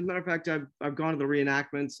Indians. As a matter of fact, I've gone to the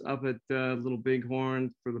reenactments up at Little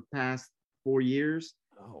Bighorn for the past 4 years.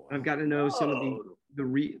 Oh, wow. I've gotten to know some of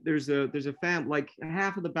there's a fam, like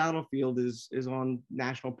half of the battlefield is on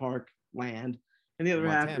national park land, and the other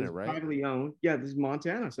half is privately owned. Yeah, this is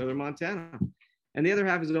Montana, southern Montana. And the other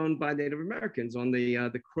half is owned by Native Americans on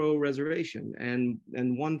the Crow Reservation, and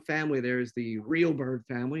one family there is the Real Bird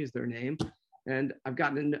family, is their name. And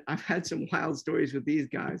I've had some wild stories with these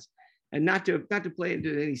guys, and not to play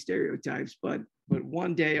into any stereotypes, but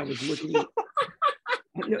one day I was looking.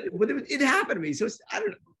 It happened to me, so I don't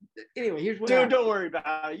know. Anyway, here's what. Dude, don't worry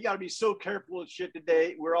about it. You got to be so careful with shit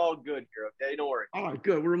today. We're all good here, okay? Don't worry. All right,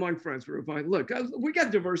 good. We're among friends. We're fine. Look, we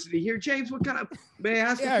got diversity here. James, what kind of? May I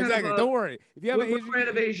ask? Yeah, exactly. Don't worry. If you have what brand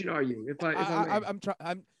of Asian are you?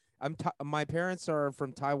 My parents are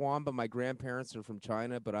from Taiwan, but my grandparents are from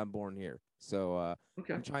China. But I'm born here, so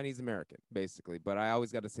I'm Chinese American, basically. But I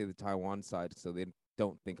always got to say the Taiwan side, so they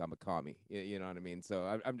don't think I'm a commie. You know what I mean? So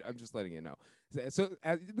I'm just letting you know. So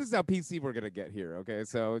this is how PC we're gonna get here, okay?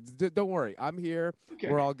 So don't worry, I'm here. Okay.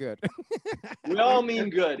 We're all good. We all mean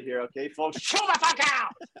good here, okay, folks? Show the fuck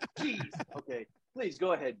out! Jeez. Okay, please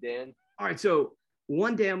go ahead, Dan. All right, so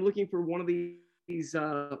one day I'm looking for one of these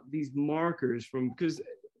markers because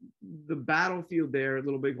the battlefield there at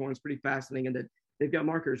Little Bighorn is pretty fascinating, and that they've got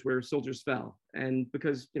markers where soldiers fell, and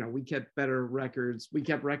because we kept better records,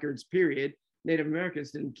 period. Native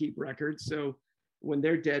Americans didn't keep records, so when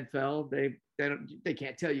their dead fell, they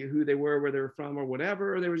can't tell you who they were, where they were from, or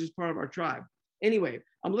whatever, or they were just part of our tribe. Anyway,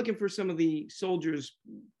 I'm looking for some of the soldiers'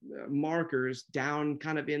 markers down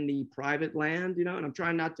kind of in the private land, and I'm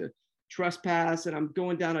trying not to trespass, and I'm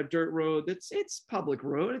going down a dirt road. It's public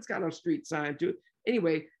road. It's got no street sign to it.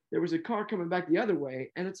 Anyway, there was a car coming back the other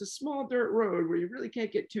way, and it's a small dirt road where you really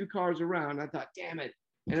can't get two cars around. I thought, damn it.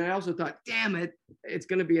 And I also thought, damn it, it's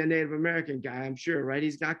going to be a Native American guy, I'm sure, right?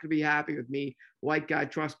 He's not going to be happy with me, white guy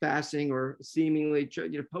trespassing or seemingly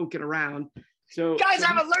poking around. So guys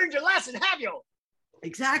haven't learned your lesson, have you?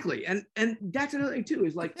 Exactly. And that's another thing too,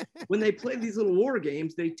 is like when they play these little war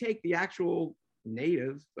games, they take the actual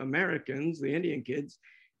Native Americans, the Indian kids,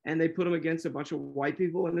 and they put them against a bunch of white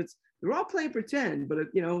people. And they're all playing pretend, but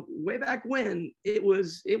you know, way back when it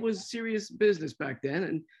was serious business back then,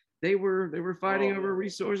 and they were fighting over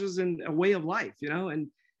resources and a way of life, you know,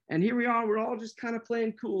 and here we are, we're all just kind of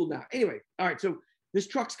playing cool now. Anyway, all right, so this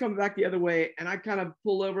truck's coming back the other way, and I kind of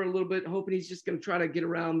pull over a little bit, hoping he's just going to try to get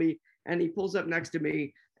around me, and he pulls up next to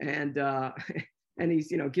me, and and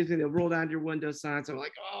he's, you know, gives me the roll down your window sign. So I'm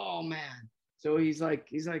like, oh man. So he's like,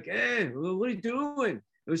 hey, what are you doing?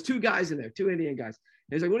 There was two guys in there, two Indian guys.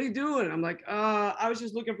 And he's like, what are you doing? And I'm like, I was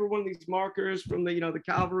just looking for one of these markers from the, you know, the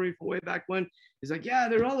cavalry from way back when. He's like, yeah,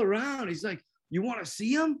 they're all around. He's like, you want to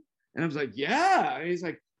see them? And I was like, yeah. And he's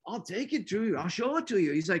like, I'll take it to you. I'll show it to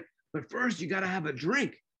you. He's like, but first you got to have a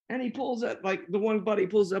drink. And he pulls up, like the one buddy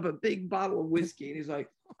pulls up a big bottle of whiskey. And he's like,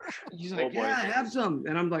 yeah, have some.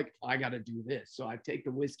 And I'm like, I got to do this. So I take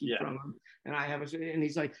the whiskey from him and I have a, and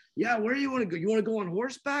he's like, yeah, where do you want to go? You want to go on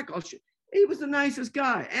horseback? He was the nicest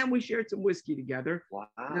guy. And we shared some whiskey together.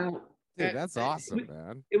 Wow. Dude, that's awesome,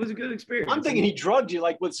 man. It was a good experience. I'm thinking he drugged you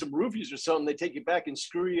like with some roofies or something. They take you back and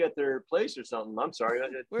screw you at their place or something. I'm sorry.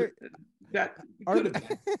 Wait, that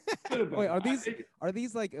wait, are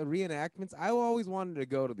these like reenactments? I always wanted to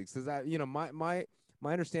go to these because I, you know, my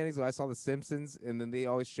understanding is when I saw The Simpsons and then they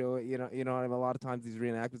always show it, you know, a lot of times these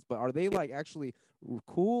reenactments, but are they like actually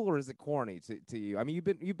cool or is it corny to you? I mean,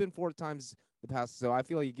 you've been 4 times the past, so I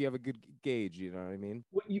feel like you have a good gauge, you know what I mean?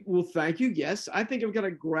 Well, thank you. Yes, I think I've got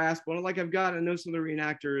a grasp on it. Like I know some of the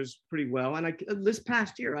reenactors pretty well. And this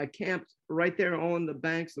past year, I camped right there on the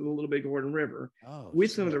banks of the Little Bighorn River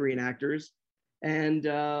with some of the reenactors. And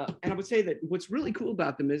I would say that what's really cool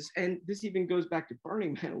about them is, and this even goes back to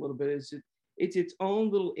Burning Man a little bit, is it's its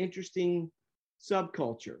own little interesting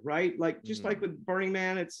subculture, right? Like just like with Burning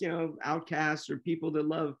Man, it's, you know, outcasts or people that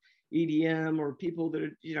love EDM or people that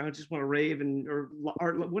are, you know, just want to rave or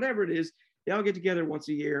whatever it is. They all get together once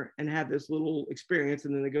a year and have this little experience,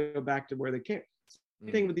 and then they go back to where they came.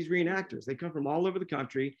 Same thing with these reenactors. They come from all over the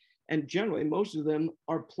country, and generally most of them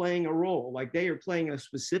are playing a role. Like they are playing a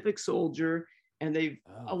specific soldier, and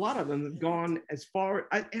a lot of them have gone as far.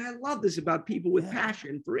 And I love this about people with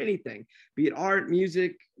passion for anything, be it art,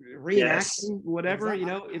 music, reenacting, whatever. You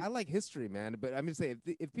know, I like history, man. But I'm just saying,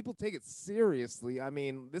 if people take it seriously, I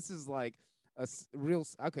mean, this is like a real.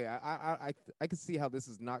 Okay, I can see how this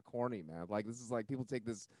is not corny, man. Like this is like people take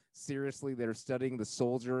this seriously. They're studying the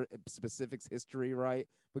soldier specifics history, right?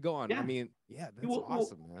 But go on. Yeah. I mean, yeah, that's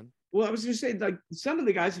awesome, man. Well, I was going to say, like some of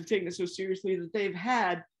the guys have taken it so seriously that they've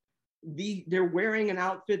had. They're wearing an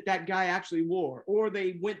outfit that guy actually wore, or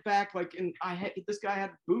they went back and this guy had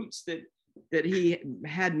boots that he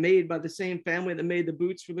had made by the same family that made the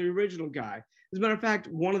boots for the original guy. As a matter of fact,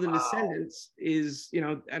 one of the descendants is, you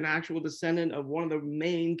know, an actual descendant of one of the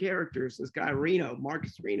main characters, this guy Reno,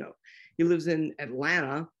 Marcus Reno. He lives in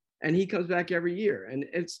Atlanta and he comes back every year, and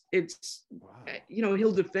it's you know,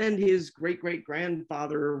 he'll defend his great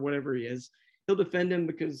grandfather or whatever he is. He'll defend him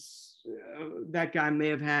because that guy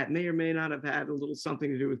may or may not have had a little something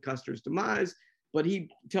to do with Custer's demise, but he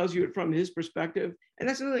tells you it from his perspective. And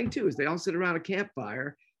that's another thing too, is they all sit around a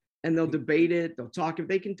campfire and they'll debate it. They'll talk, if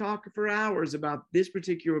they can talk for hours about this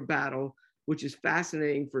particular battle, which is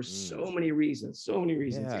fascinating for so many reasons.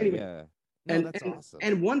 Yeah, anyway, yeah. No, that's awesome.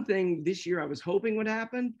 And one thing this year I was hoping would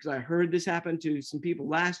happen, because I heard this happen to some people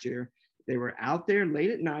last year. They were out there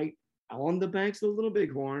late at night on the banks of the Little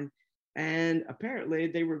Bighorn, and apparently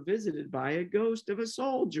they were visited by a ghost of a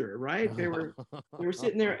soldier, right? They were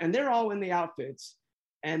sitting there, and they're all in the outfits,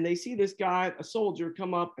 and they see this guy, a soldier,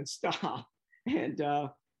 come up and stop, and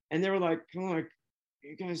they were like, kind of like,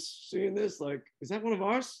 you guys seeing this? Like, is that one of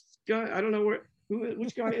ours? Guy? I don't know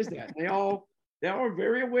which guy is that? They all were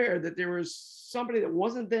very aware that there was somebody that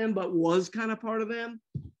wasn't them but was kind of part of them,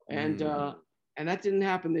 and that didn't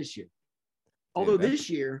happen this year. Although this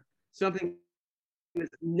year something that's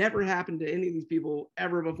never happened to any of these people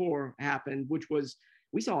ever before happened, which was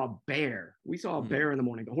we saw a bear. We saw a bear in the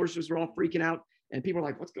morning. The horses were all freaking out, and people were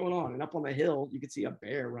like, "What's going on?" And up on the hill, you could see a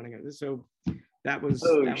bear running. So that was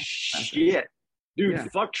shit, dude! Yeah.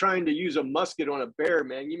 Fuck trying to use a musket on a bear,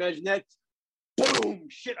 man. You imagine that? Boom!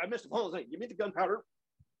 Shit! I missed the whole thing. Give me the gunpowder.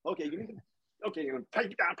 Okay, give me the. Okay, you're gonna pipe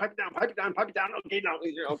it down. Okay, now,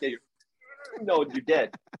 okay. No, you're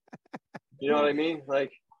dead. You know what I mean?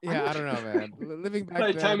 Like. Yeah, I don't know, man. Living back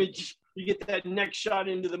by the time you get that next shot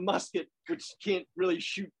into the musket, which can't really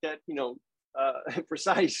shoot that, you know,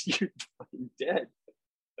 precise, you're fucking dead.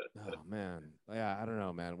 Oh man, yeah, I don't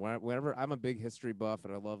know, man. Whenever I'm a big history buff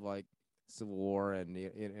and I love like Civil War and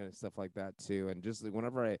stuff like that too, and just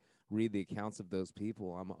whenever I read the accounts of those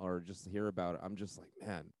people, or just hear about it, I'm just like,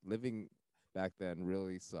 man, living back then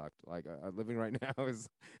really sucked. Like living right now is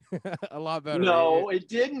a lot better. No, it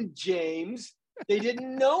didn't, James. They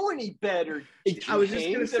didn't know any better. I was just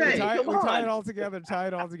gonna James. I mean, say. come we tie it on. all together. Tie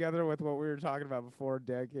it all together with what we were talking about before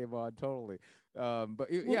Dan came on. Totally. But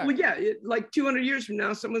yeah, Well, yeah, like 200 years from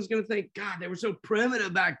now, someone's going to think, God, they were so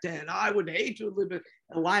primitive back then. I would hate to have lived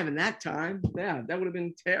alive in that time. Yeah, that would have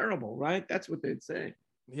been terrible, right? That's what they'd say.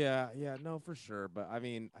 yeah, no, for sure. But I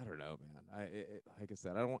mean, I don't know, man. Like I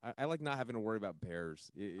said, I like not having to worry about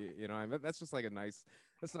bears. You know, that's just like a nice.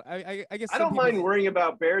 That's I guess I don't mind worrying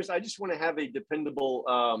about bears. I just want to have a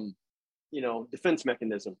dependable, defense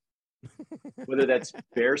mechanism. Whether that's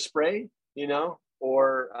bear spray,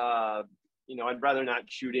 or I'd rather not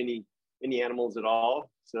shoot any animals at all.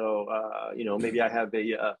 So maybe I have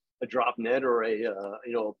a drop net or a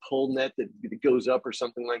pull net that goes up or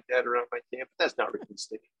something like that around my camp. But that's not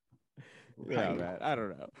realistic. Yeah, man. I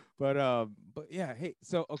don't know, but yeah. Hey,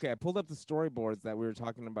 so okay, I pulled up the storyboards that we were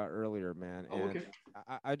talking about earlier, man. And okay.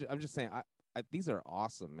 I'm just saying, these are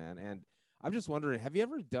awesome, man. And I'm just wondering, have you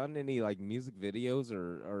ever done any like music videos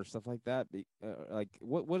or stuff like that? Like,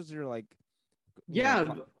 what is your like? Yeah,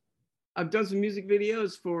 I've done some music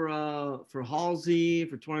videos for Halsey,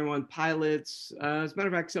 for 21 Pilots. As a matter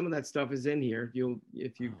of fact, some of that stuff is in here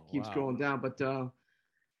if you keep scrolling down. But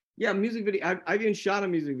yeah, music video. I've even shot a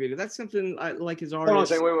music video. That's something I like as artist. Hold on a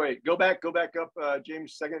second. Wait. Go back up,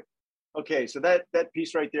 James. Second. Okay, so that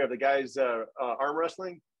piece right there of the guys arm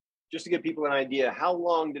wrestling, just to give people an idea, how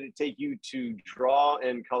long did it take you to draw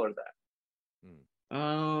and color that?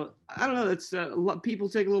 I don't know. It's people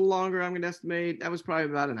take a little longer. I'm gonna estimate that was probably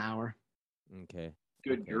about an hour. Okay.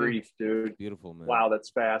 Good grief, dude! Beautiful, man. Wow, that's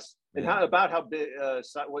fast. Yeah. And how big?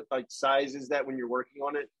 What like size is that when you're working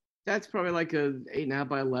on it? That's probably like a 8.5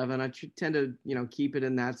 by 11. I tend to keep it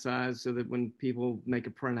in that size so that when people make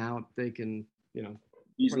a printout, they can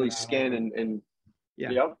easily scan and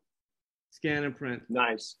yeah. Yep. Scan and print.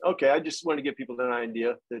 Nice. Okay, I just want to give people an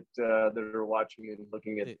idea that are watching and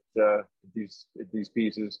looking at these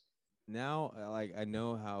pieces. Now, like I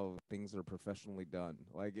know how things are professionally done.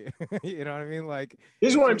 Like, you know what I mean? Like,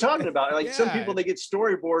 this is what I'm talking about. Like some Yeah. people, they get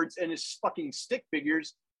storyboards and it's fucking stick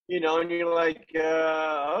figures, and you're like,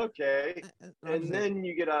 okay. And then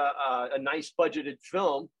you get a nice budgeted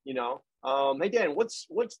film. Hey Dan, what's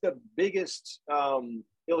the biggest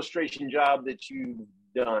illustration job that you've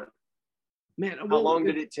done? Man, How long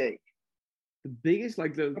did it take? The biggest,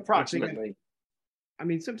 like Approximately. I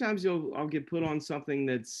mean, sometimes I'll get put on something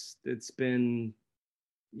that's been,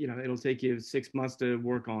 it'll take you 6 months to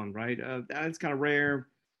work on, right? That's kind of rare,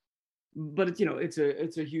 but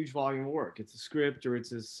it's a huge volume of work. It's a script or it's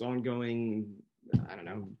this ongoing, I don't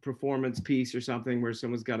know, performance piece or something where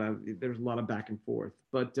someone's there's a lot of back and forth.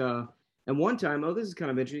 But and one time, this is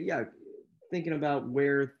kind of interesting. Yeah, thinking about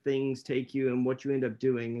where things take you and what you end up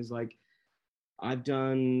doing is like, I've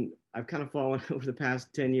kind of fallen over the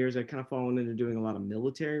past 10 years. I've kind of fallen into doing a lot of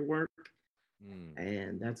military work.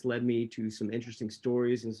 And that's led me to some interesting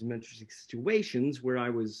stories and some interesting situations where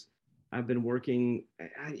I've been working.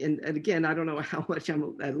 And again, I don't know how much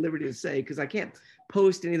I'm at liberty to say, because I can't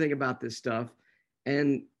post anything about this stuff.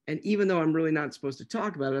 And even though I'm really not supposed to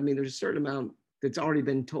talk about it, I mean, there's a certain amount that's already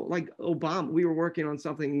been told. Like Obama, we were working on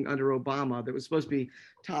something under Obama that was supposed to be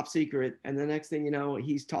top secret. And the next thing you know,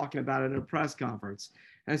 he's talking about it in a press conference.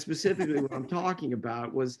 And specifically what I'm talking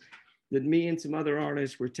about was that me and some other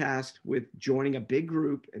artists were tasked with joining a big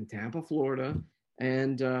group in Tampa, Florida.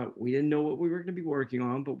 And we didn't know what we were going to be working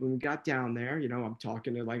on. But when we got down there, I'm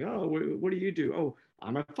talking to like, oh, what do you do? Oh,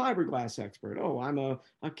 I'm a fiberglass expert. Oh, I'm a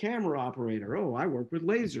camera operator. Oh, I work with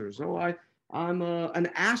lasers. Oh, I'm an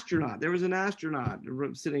astronaut. There was an astronaut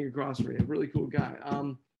sitting across from me, a really cool guy.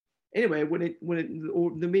 Anyway,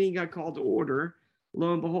 when the meeting got called to order,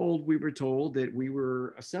 lo and behold, we were told that we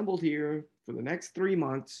were assembled here for the next 3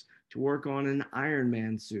 months to work on an Iron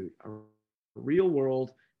Man suit, a real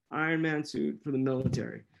world Iron Man suit for the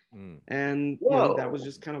military. And that was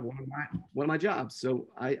just kind of one of my jobs. So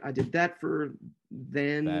I did that for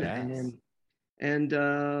then. Badass. And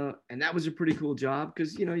that was a pretty cool job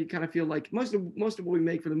because you kind of feel like most of what we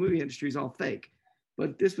make for the movie industry is all fake,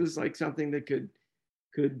 but this was like something that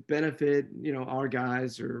could benefit our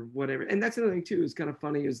guys or whatever. And that's another thing too. Is kind of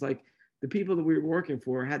funny is like the people that we were working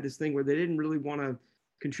for had this thing where they didn't really want to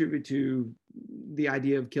contribute to the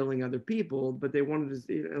idea of killing other people, but they wanted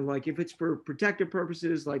to like if it's for protective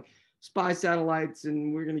purposes, like spy satellites,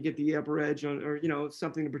 and we're going to get the upper edge on, or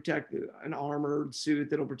something to protect an armored suit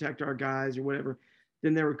that'll protect our guys or whatever,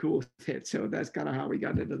 then they were cool with it. So that's kind of how we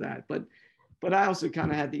got into that. But I also kind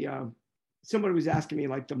of had the somebody was asking me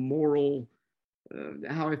like the moral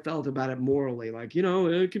how I felt about it morally. Like,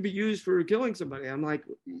 it could be used for killing somebody. I'm like,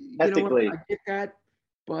 Ethically. I get that,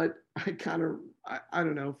 but I kind of, I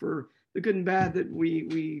don't know, for the good and bad that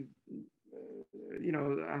we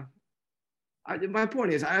my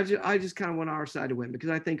point is, I just kind of want our side to win, because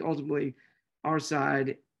I think ultimately our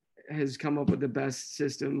side has come up with the best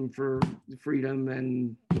system for freedom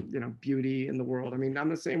and beauty in the world. I mean, I'm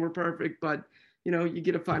not saying we're perfect, but you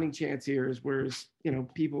get a fighting chance here, whereas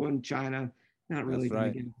people in China not really That's going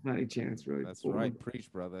right. to get a fighting chance. Really, That's right.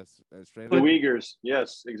 Preach, bro. That's straight The up. Uyghurs,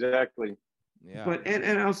 yes, exactly. Yeah. But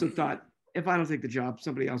and I also thought, if I don't take the job,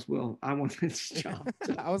 somebody else will. I want this job.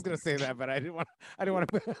 I was gonna say that, but I didn't want.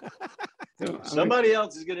 To. So Somebody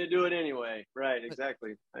else is going to do it anyway. Right,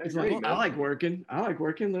 exactly. It's agree, like, man. I like working.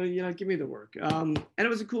 Give me the work. And it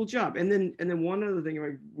was a cool job. And then one other thing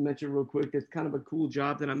I mentioned real quick, that's kind of a cool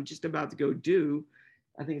job that I'm just about to go do.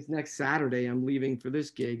 I think it's next Saturday. I'm leaving for this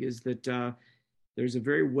gig. Is that there's a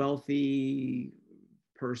very wealthy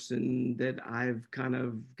person that I've kind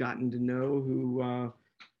of gotten to know who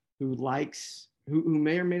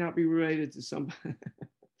may or may not be related to somebody.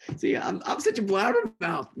 See, I'm such a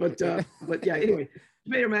blabbermouth, but yeah. Anyway, she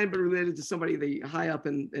may or may not be related to somebody high up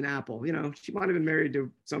in Apple. She might have been married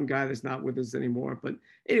to some guy that's not with us anymore. But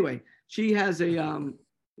anyway, she has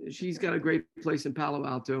she's got a great place in Palo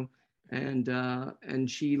Alto, and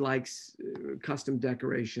she likes custom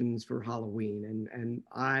decorations for Halloween, and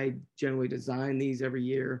I generally design these every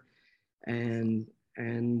year, and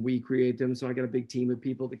we create them. So I got a big team of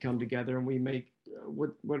people that come together, and we make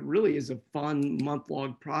what really is a fun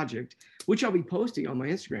month-long project, which I'll be posting on my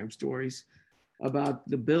Instagram stories about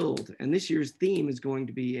the build. And this year's theme is going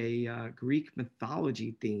to be a Greek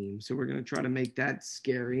mythology theme. So we're going to try to make that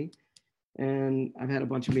scary. And I've had a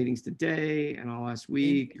bunch of meetings today and all last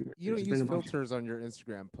week. You don't use filters on your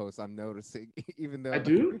Instagram posts, I'm noticing, even though I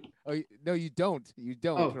do. Oh no, you don't. You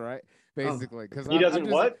don't, Oh. right? Basically, because He doesn't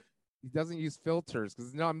what? He doesn't use filters,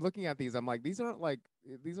 because I'm looking at these. I'm like, these aren't like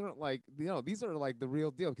these are like the real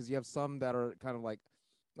deal, because you have some that are kind of like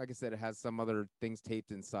I said, it has some other things taped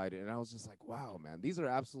inside it, and I was just like, wow, man, these are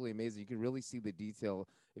absolutely amazing. You can really see the detail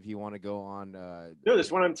if you want to go on. No, this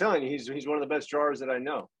is what I'm telling you. He's one of the best drawers that I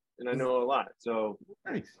know, and I know a lot. So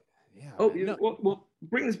thanks. Yeah. Oh, man, no. well,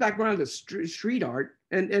 bring this back around to street art,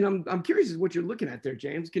 and I'm curious as what you're looking at there,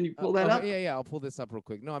 James. Can you pull that up? Yeah, I'll pull this up real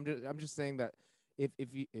quick. No, I'm just saying that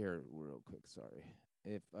if you here real quick, sorry.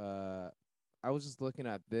 If I was just looking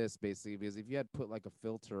at this basically, because if you had put like a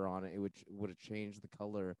filter on it, it would have changed the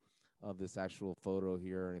color of this actual photo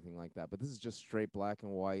here or anything like that. But this is just straight black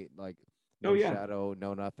and white, like no shadow,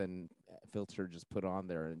 no nothing, filter just put on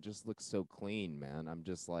there, and it just looks so clean, man. I'm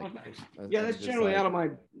just like, yeah, that's generally out of my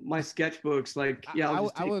sketchbooks. Like, yeah,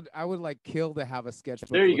 I would like kill to have a sketchbook.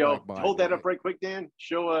 There you go. Like Hold that up right quick, Dan.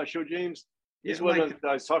 Show James. This is what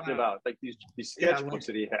I was talking about, like these sketchbooks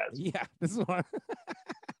that he has. Yeah, this is what.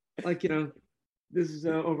 Like, this is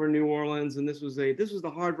over in New Orleans, and this was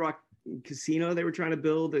the Hard Rock casino they were trying to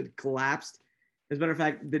build. It collapsed. As a matter of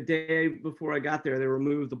fact, the day before I got there, they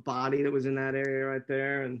removed the body that was in that area right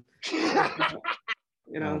there, and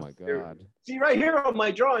oh my god! See right here on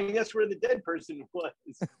my drawing, that's where the dead person was.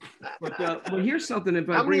 But here's something. If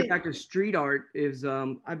I bring it back to street art, is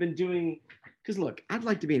I've been doing. Because look, I'd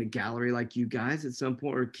like to be in a gallery like you guys at some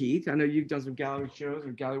point, or Keith. I know you've done some gallery shows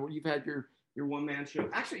or gallery where you've had your one-man show.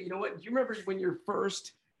 Actually, you know what? Do you remember when your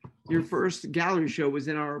first gallery show was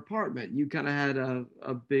in our apartment? You kind of had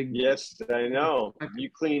a big. Yes, I know.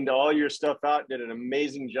 You cleaned all your stuff out, did an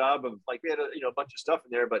amazing job of we had a bunch of stuff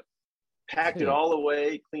in there, but packed it all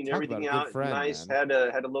away, cleaned everything out. Nice. Man.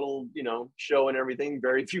 Had a little show and everything.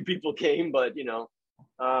 Very few people came, but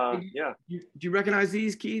yeah. Do you recognize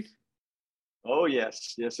these, Keith? Oh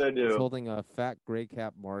yes, I do. He's holding a fat gray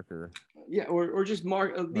cap marker. Yeah, or just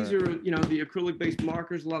mark. These are the acrylic based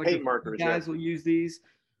markers. A lot of paint markers. Guys will use these.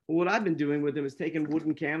 Well, what I've been doing with them is taking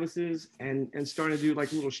wooden canvases and starting to do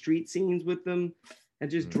like little street scenes with them,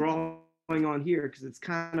 and just drawing on here, because it's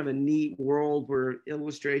kind of a neat world where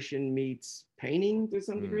illustration meets painting to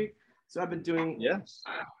some degree. So I've been doing. Yes.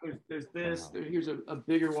 There's this. Wow. Here's a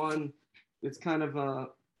bigger one. It's kind of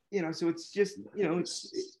so it's just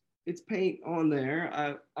it's paint on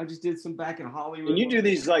there. I just did some back in Hollywood. And you do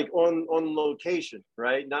these like on location,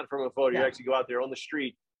 right? Not from a photo. You actually go out there on the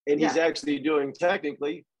street, and he's actually doing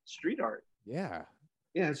technically street art. Yeah.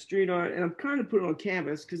 Yeah, street art, and I'm kind of putting it on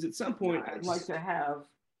canvas because at some point I'd like to have,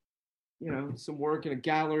 some work in a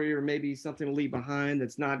gallery or maybe something to leave behind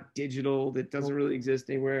that's not digital, that doesn't really exist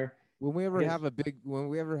anywhere. When we ever have a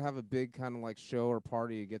big kind of like show or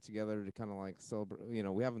party, get together to kind of like celebrate,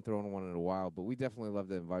 we haven't thrown one in a while, but we definitely love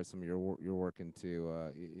to invite some of your work into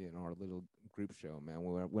our little group show, man.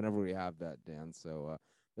 Whenever we have that, Dan. So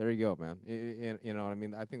there you go, man. You know what I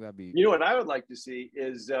mean? I think that'd be. You know what I would like to see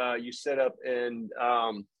is you set up and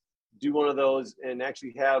do one of those and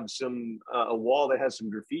actually have some a wall that has some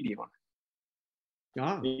graffiti on it.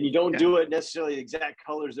 Ah, You don't do it necessarily the exact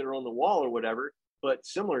colors that are on the wall or whatever, but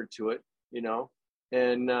similar to it, you know.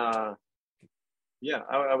 And yeah,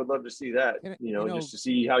 I would love to see that, And, you know, just to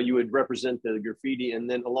see how you would represent the graffiti, and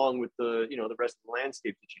then along with the, you know, the rest of the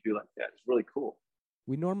landscape that you do like that. It's really cool.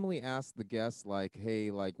 We normally ask the guests like,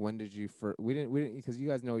 "Hey, like, when did you first?" We didn't because you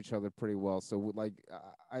guys know each other pretty well. So like,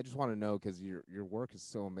 I just want to know because your work is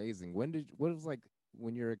so amazing. What was like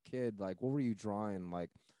when you're a kid? Like, what were you drawing?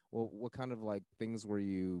 Like, well, what kind of like things were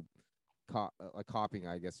you like copying?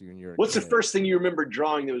 I guess when you're. What's the first thing you remember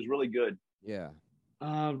drawing that was really good? Yeah.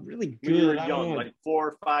 really When you were good. I don't young, know. like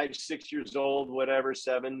 4, 5, 6 years old, whatever,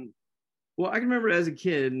 7. Well, I can remember as a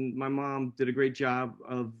kid, and my mom did a great job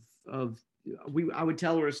of I would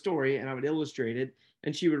tell her a story and I would illustrate it,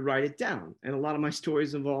 and she would write it down. And a lot of my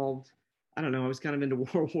stories involved, I don't know, I was kind of into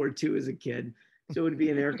World War II as a kid, so it would be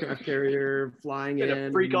an aircraft carrier flying You're in.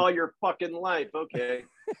 gonna freak all your fucking life. Okay.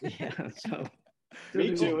 Yeah, so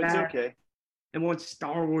Me too. It's that. okay. And once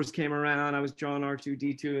Star Wars came around, I was drawing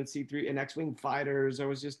R2D2 and C3 and X-wing fighters. I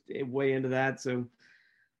was just way into that. So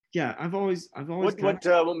yeah, I've always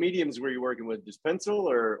What mediums were you working with? Just pencil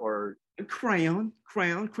or crayon,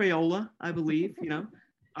 Crayola, I believe. You know,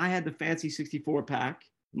 I had the fancy 64 pack,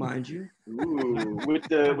 mind you. ooh, with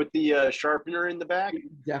the sharpener in the back?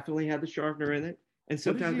 Definitely had the sharpener in it, and did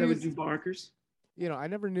sometimes you I would use? do markers. You know, I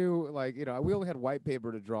never knew, like, you know, we only had white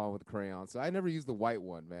paper to draw with crayons, so I never used the white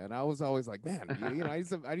one, man. I was always like, man, you know, I used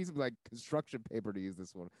some like construction paper to use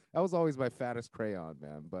this one. That was always my fattest crayon,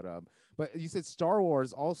 man. But you said Star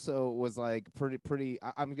Wars also was like pretty.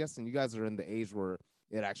 I'm guessing you guys are in the age where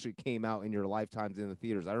it actually came out in your lifetimes in the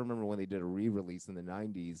theaters. I remember when they did a re-release in the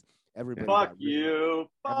 '90s. Everybody Fuck you,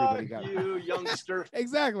 youngster.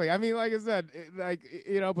 Exactly. I mean, like I said,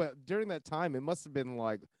 you know, but during that time, it must have been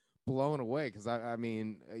like blown away because I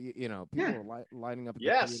mean, you know, people were lining up at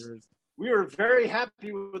the theaters. We were very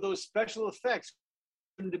happy with those special effects.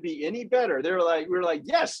 Couldn't to be any better. We were like,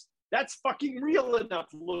 yes, that's fucking real enough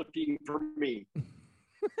looking for me.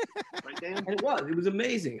 Right, Dan? And it was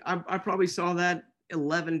amazing. I probably saw that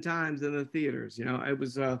 11 times in the theaters. You know,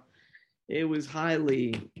 it was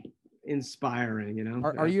highly inspiring. You know,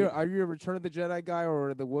 Are you a Return of the Jedi guy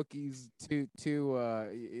or the Wookiees too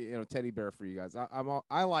you know, teddy bear for you guys?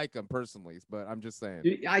 I like them personally, but I'm just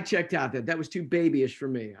saying. I checked out that was too babyish for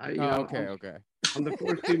me. Okay. On the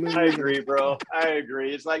first two movies, I agree, bro. I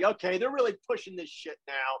agree. It's like, okay, they're really pushing this shit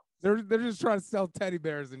now. They're just trying to sell teddy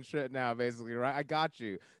bears and shit now, basically, right? I got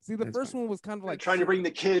you. See, the first one was kind of like They're trying to bring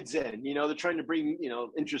the kids in. You know, they're trying to bring, you know,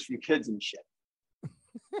 interest from kids and shit.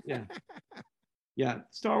 Yeah.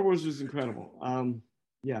 Star Wars was incredible.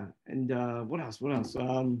 Yeah, and what else?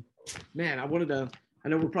 Man, I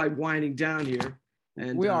know we're probably winding down here.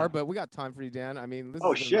 And we are, but we got time for you, Dan. I mean, this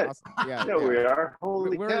Oh has been shit! awesome. Yeah, we are.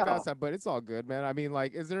 Holy we're cow! about that, but it's all good, man. I mean,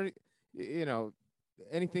 like, is there, you know,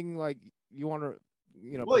 anything like you want to,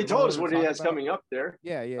 you know? Well, he told us promote or what he talk has about? coming up there.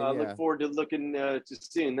 Yeah. Look forward to looking to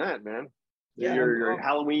seeing that, man. Yeah, Your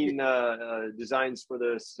Halloween designs for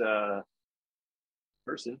this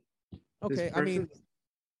person. Okay, I mean,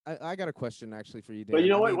 I got a question actually for you, Dan. But you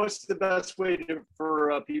know I what? mean, What's the best way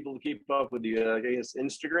for people to keep up with you? I guess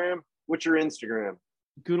Instagram. What's your Instagram?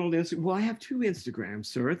 good old Instagram. Well, I have 2 Instagrams,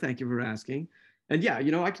 sir. Thank you for asking. And yeah,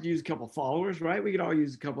 you know, I could use a couple followers, right? We could all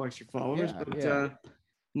use a couple extra followers. Yeah,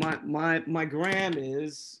 but my gram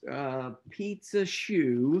is pizza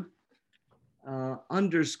shoe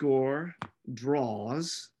 _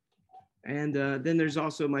 draws. And then there's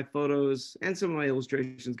also my photos and some of my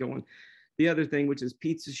illustrations going. The other thing, which is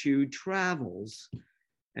Pizza Shoe Travels.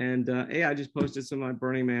 And I just posted some of my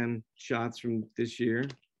Burning Man shots from this year.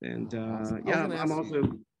 And Awesome. yeah, I'm also.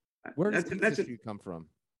 where does Pizza Shoe come from?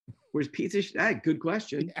 Where's Pizza Shoe? Good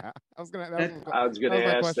question. Yeah, I was gonna I was that gonna was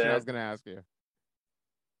my ask question. I that. was gonna ask you.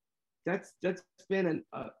 That's been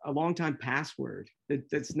a long time password.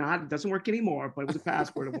 Doesn't work anymore, but it was a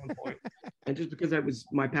password at one point. And just because that was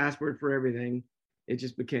my password for everything, it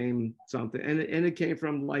just became something. And it came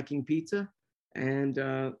from liking pizza and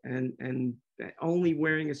only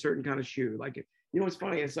wearing a certain kind of shoe. Like, you know what's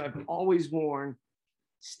funny is I've always worn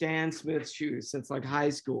Stan Smith shoes since like high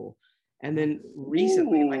school. And then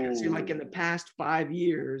recently, like I see, like in the past 5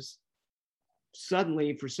 years,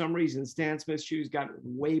 suddenly for some reason Stan Smith shoes got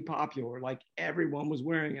way popular. Like everyone was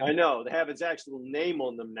wearing them. I know they have its actual name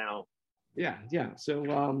on them now. Yeah.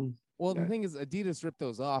 So Well, the thing is, Adidas ripped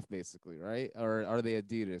those off, basically, right? Or are they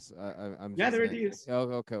Adidas? I'm yeah, just they're saying. Adidas.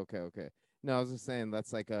 Oh, okay. No, I was just saying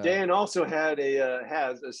that's like a Dan also had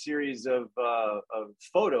has a series of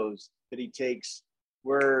photos that he takes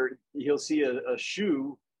where he'll see a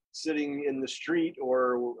shoe sitting in the street,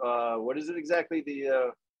 or what is it exactly?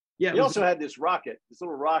 Yeah, He also had this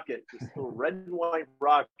little red and white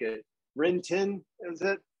rocket. Rin Tin, is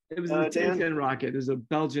it? it was the Dan? Tintin rocket. There's a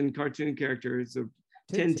Belgian cartoon character. It's a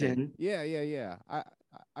Tintin. Yeah.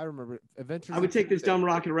 I remember Adventures. I would in take this Tintin. dumb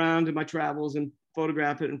rocket around in my travels and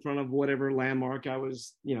photograph it in front of whatever landmark I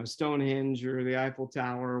was, Stonehenge or the Eiffel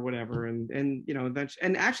Tower or whatever. And eventually,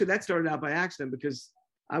 and actually that started out by accident because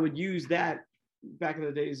I would use that back in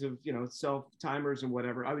the days of, self timers and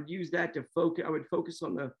whatever. I would use that to focus. I would focus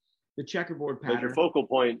on the checkerboard Like pattern. your focal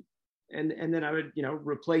point. And then I would,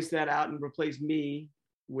 replace that out and replace the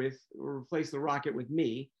rocket with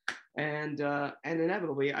me. And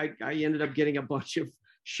inevitably I ended up getting a bunch of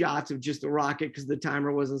shots of just the rocket because the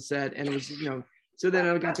timer wasn't set. And it was, so then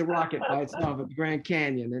I got the rocket by itself at the Grand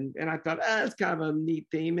Canyon. And I thought, it's kind of a neat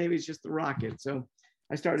theme. Maybe it's just the rocket. So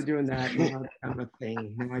I started doing that. Kind of a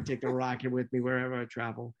thing. And I take the rocket with me wherever I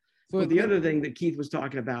travel. So But the other thing that Keith was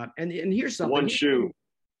talking about, and here's something. One shoe.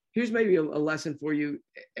 Here's maybe a lesson for you.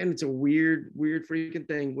 And it's a weird freaking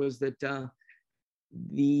thing, was that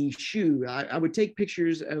the shoe, I would take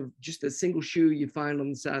pictures of just a single shoe you find on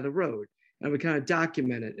the side of the road. And I would kind of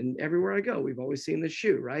document it. And everywhere I go, we've always seen this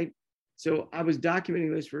shoe, right? So I was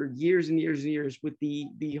documenting this for years and years and years with the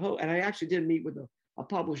whole, and I actually did meet with a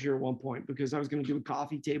publisher at one point because I was going to do a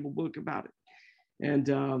coffee table book about it. And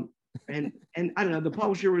I don't know, the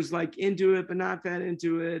publisher was like into it, but not that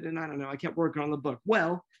into it. And I don't know, I kept working on the book.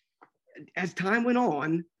 Well, as time went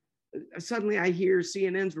on, suddenly I hear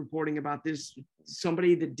CNN's reporting about this,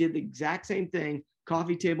 somebody that did the exact same thing,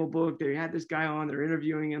 coffee table book. They had this guy on, they're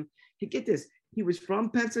interviewing him. Get this, he was from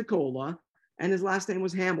Pensacola and his last name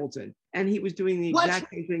was Hamilton. And he was doing the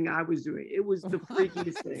exact same thing I was doing. It was the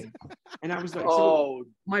freakiest thing. And I was like, so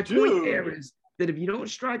my point there is that if you don't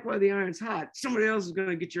strike while the iron's hot, somebody else is going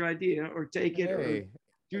to get your idea or take it or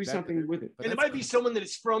do something with it. And it might be someone that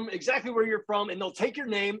is from exactly where you're from, and they'll take your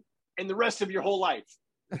name and the rest of your whole life.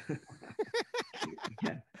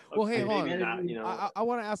 Yeah. Well, hey, hold on. Not, I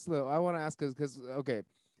want to ask though. I want to ask because okay,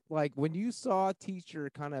 like when you saw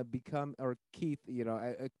Teacher kind of become, or Keith,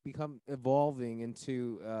 become evolving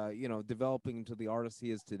into, developing into the artist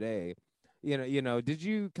he is today, did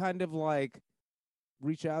you kind of like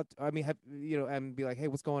reach out? I mean, and be like, hey,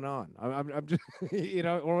 what's going on? I'm just,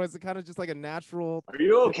 or was it kind of just like a natural? Are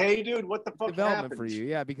you okay, dude? What the fuck development happened for you?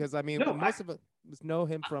 Yeah, because I mean, most of us know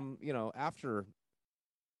him from after.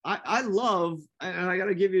 I love, and I got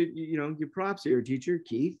to give you, your props here, Teacher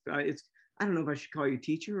Keith. I don't know if I should call you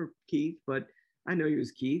Teacher or Keith, but I know you as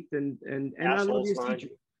Keith, and I love you as Teacher.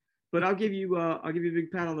 But I'll give you a big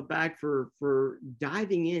pat on the back for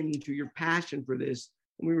diving into your passion for this.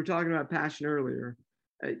 And we were talking about passion earlier,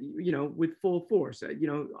 with full force,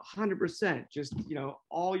 100%, just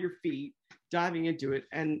all your feet diving into it,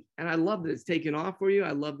 and I love that it's taken off for you.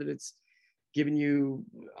 I love that it's giving you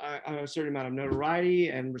a certain amount of notoriety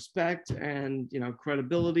and respect and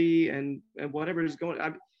credibility and whatever is going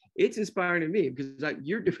on. It's inspiring to me because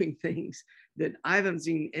you're doing things that I haven't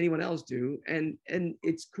seen anyone else do, and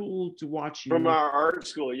it's cool to watch you. From our art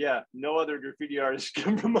school, yeah. No other graffiti artists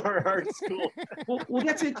come from our art school. well,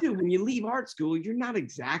 that's it too. When you leave art school, you're not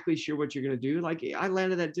exactly sure what you're going to do. Like I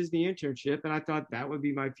landed that Disney internship, and I thought that would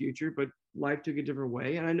be my future, but life took a different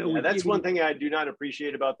way. And I know that's one thing I do not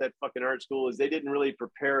appreciate about that fucking art school is they didn't really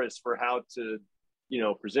prepare us for how to,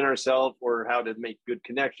 present ourselves or how to make good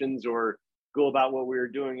connections or go about what we were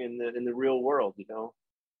doing in the real world.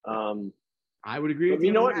 I would agree. But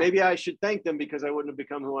you know what? Maybe I should thank them because I wouldn't have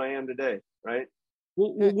become who I am today, right?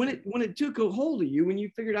 Well, when it took a hold of you, when you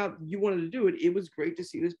figured out you wanted to do it, it was great to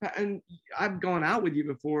see this. And I've gone out with you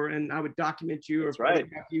before, and I would document you or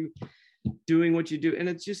photograph you doing what you do, and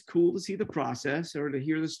it's just cool to see the process, or to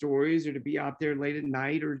hear the stories, or to be out there late at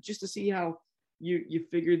night, or just to see how you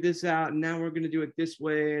figured this out, and now we're going to do it this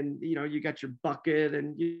way, and you got your bucket,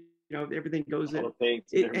 and everything goes in,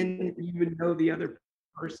 and you would know the other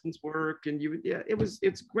person's work, and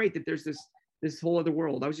it's great that there's this whole other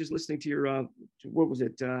world. I was just listening to your what was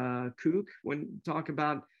it, Kook, when talk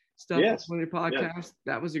about stuff on your podcast. Yes.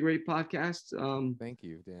 That was a great podcast. Thank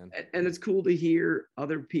you, Dan. And it's cool to hear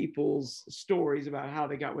other people's stories about how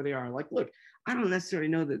they got where they are. Like, look, I don't necessarily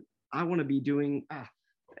know that I want to be doing.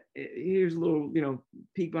 Here's a little,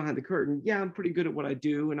 peek behind the curtain. Yeah, I'm pretty good at what I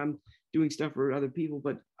do, and I'm doing stuff for other people.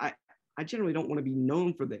 But I generally don't want to be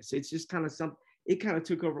known for this. It's just kind of it kind of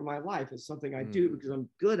took over my life as something I do because I'm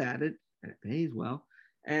good at it and it pays well.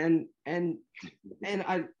 And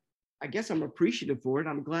I guess I'm appreciative for it.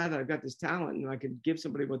 I'm glad that I've got this talent and I can give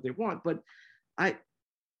somebody what they want. But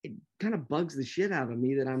it kind of bugs the shit out of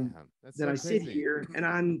me that I sit here and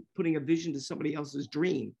I'm putting a vision to somebody else's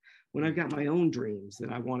dream when I've got my own dreams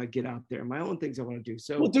that I want to get out there, my own things I want to do.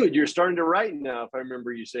 So, well, dude, you're starting to write now, if I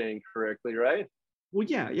remember you saying correctly, right? Well,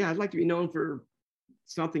 yeah, I'd like to be known for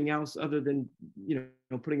something else other than,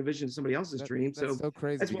 putting a vision to somebody else's dream. That's so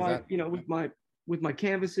crazy. That's why, with my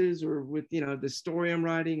canvases or with, the story I'm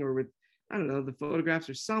writing or with, I don't know, the photographs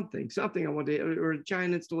or something I want to, or a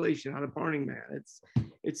giant installation out of Burning Man.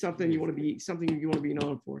 It's something you want to be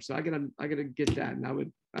known for. So I gotta get that.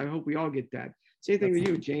 And I hope we all get that. Same thing with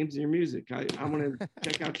you, James, and your music. I want to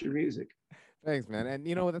check out your music. Thanks, man.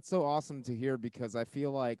 And that's so awesome to hear, because I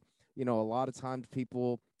feel like, a lot of times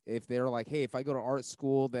people, if they're like, hey, if I go to art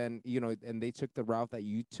school, then, and they took the route that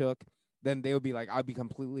you took, then they would be like, I'd be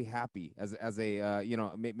completely happy as a,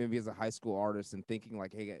 maybe as a high school artist, and thinking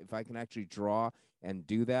like, hey, if I can actually draw and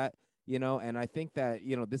do that, and I think that,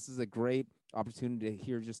 this is a great opportunity to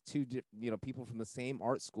hear just two, people from the same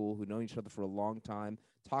art school who know each other for a long time,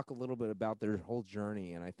 talk a little bit about their whole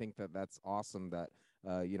journey. And I think that that's awesome that,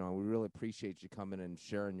 we really appreciate you coming and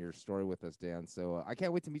sharing your story with us, Dan. So I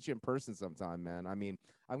can't wait to meet you in person sometime, man. I mean,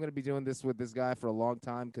 I'm going to be doing this with this guy for a long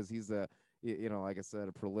time because he's like I said,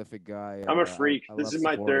 a prolific guy. I'm a freak. This is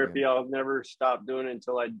my therapy. I'll never stop doing it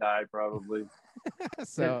until I die, probably.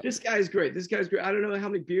 So this guy's great. I don't know how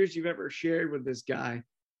many beers you've ever shared with this guy.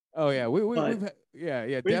 Oh yeah,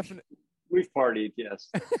 definitely. We've partied, yes.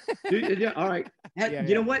 Dude, yeah, all right.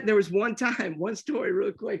 You know what? There was one story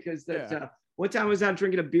real quick, because one time I was out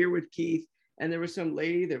drinking a beer with Keith, and there was some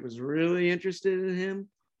lady that was really interested in him.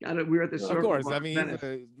 We were at the Circle. Of course, bar. I mean, he's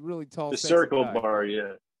a really tall. The Circle bar,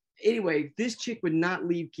 yeah. Anyway, this chick would not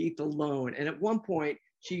leave Keith alone, and at one point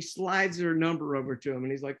she slides her number over to him,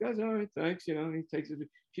 and he's like, "That's all right, thanks." He takes it.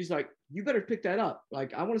 She's like, "You better pick that up.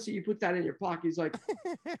 Like, I want to see you put that in your pocket." He's like,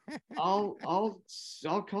 I'll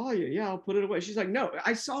call you. Yeah, I'll put it away." She's like, "No."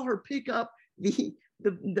 I saw her pick up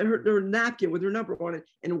her napkin with her number on it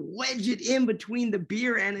and wedge it in between the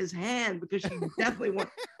beer and his hand, because she definitely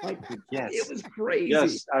yes. It was crazy.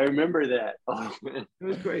 Yes, I remember that. Oh, man. It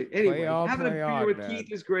was great. Anyway, having a beer with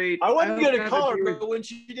Keith is great. I wasn't going to call her, but when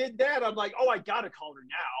she did that, I'm like, oh, I got to call her now.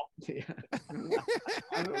 Yeah.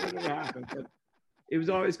 I don't know what happened, but it was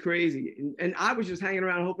always crazy. And I was just hanging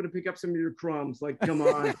around hoping to pick up some of your crumbs. Like, come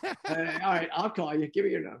on. All right, I'll call you. Give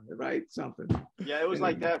me your number, right? Something. Yeah, it was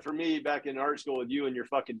like that for me back in art school with you and your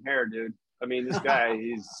fucking hair, dude. I mean, this guy,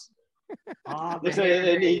 he's...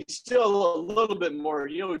 and he's still a little bit more.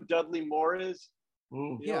 You know who Dudley Moore is? I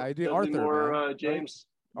do. Dudley Arthur Moore, James.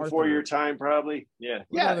 Arthur. Before your time, probably. Yeah,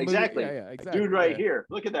 exactly. Yeah, exactly. Dude right here.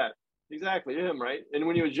 Look at that. Exactly, him, right? And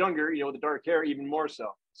when he was younger, with the dark hair, even more so.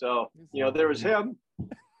 So, there was him,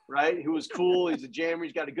 right? Who was cool. He's a jammer.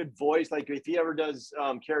 He's got a good voice. Like, if he ever does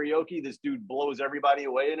karaoke, this dude blows everybody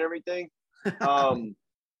away and everything.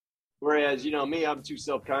 Whereas, me, I'm too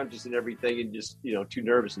self-conscious and everything, and just, too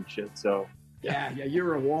nervous and shit. So, yeah,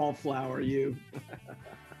 you're a wallflower, you.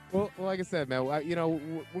 Well, like I said, man, we're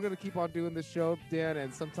going to keep on doing this show, Dan,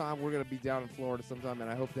 and sometime we're going to be down in Florida sometime, and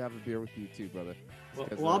I hope to have a beer with you too, brother.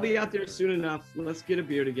 Well, I'll be out there soon enough. Let's get a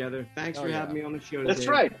beer together. Thanks for having me on the show today. That's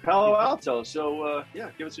right, Palo Alto. So,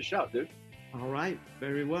 give us a shout, dude. All right,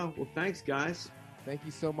 very well. Well, thanks, guys. Thank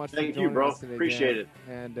you so much. Thank you, bro. Appreciate it.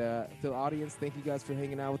 And to the audience, thank you guys for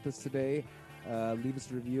hanging out with us today. Leave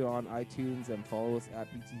us a review on iTunes and follow us at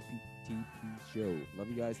PTTP Show. Love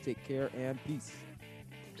you guys. Take care and peace.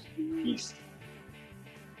 Peace.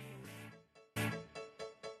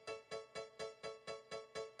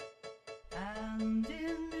 And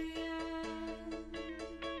in the end,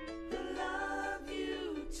 the love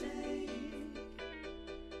you take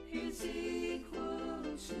is equal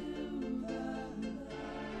to the love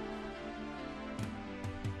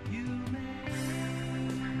you make.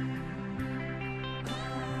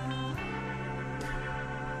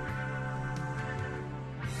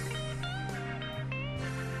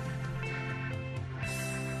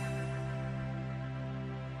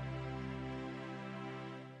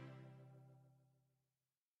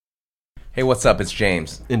 Hey, what's up? It's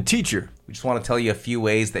James. And Teacher. We just want to tell you a few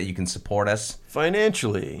ways that you can support us.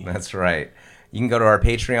 Financially. That's right. You can go to our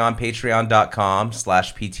Patreon,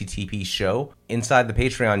 patreon.com/PTTP show. Inside the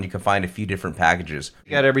Patreon, you can find a few different packages.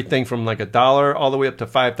 You got everything from like $1 all the way up to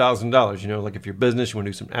 $5,000. Like if you're a business, you want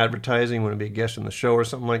to do some advertising, you want to be a guest on the show or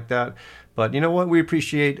something like that. But you know what? We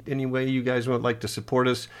appreciate any way you guys would like to support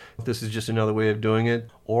us. This is just another way of doing it.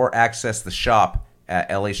 Or access the shop at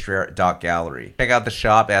lastrayer.gallery. Check out the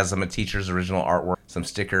shop. It has some of Teacher's original artwork, some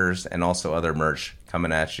stickers, and also other merch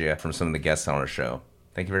coming at you from some of the guests on our show.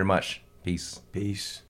 Thank you very much. Peace. Peace.